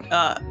 baby.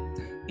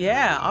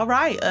 Yeah. All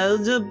right.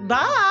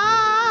 Bye.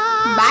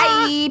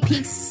 Bye.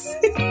 Peace.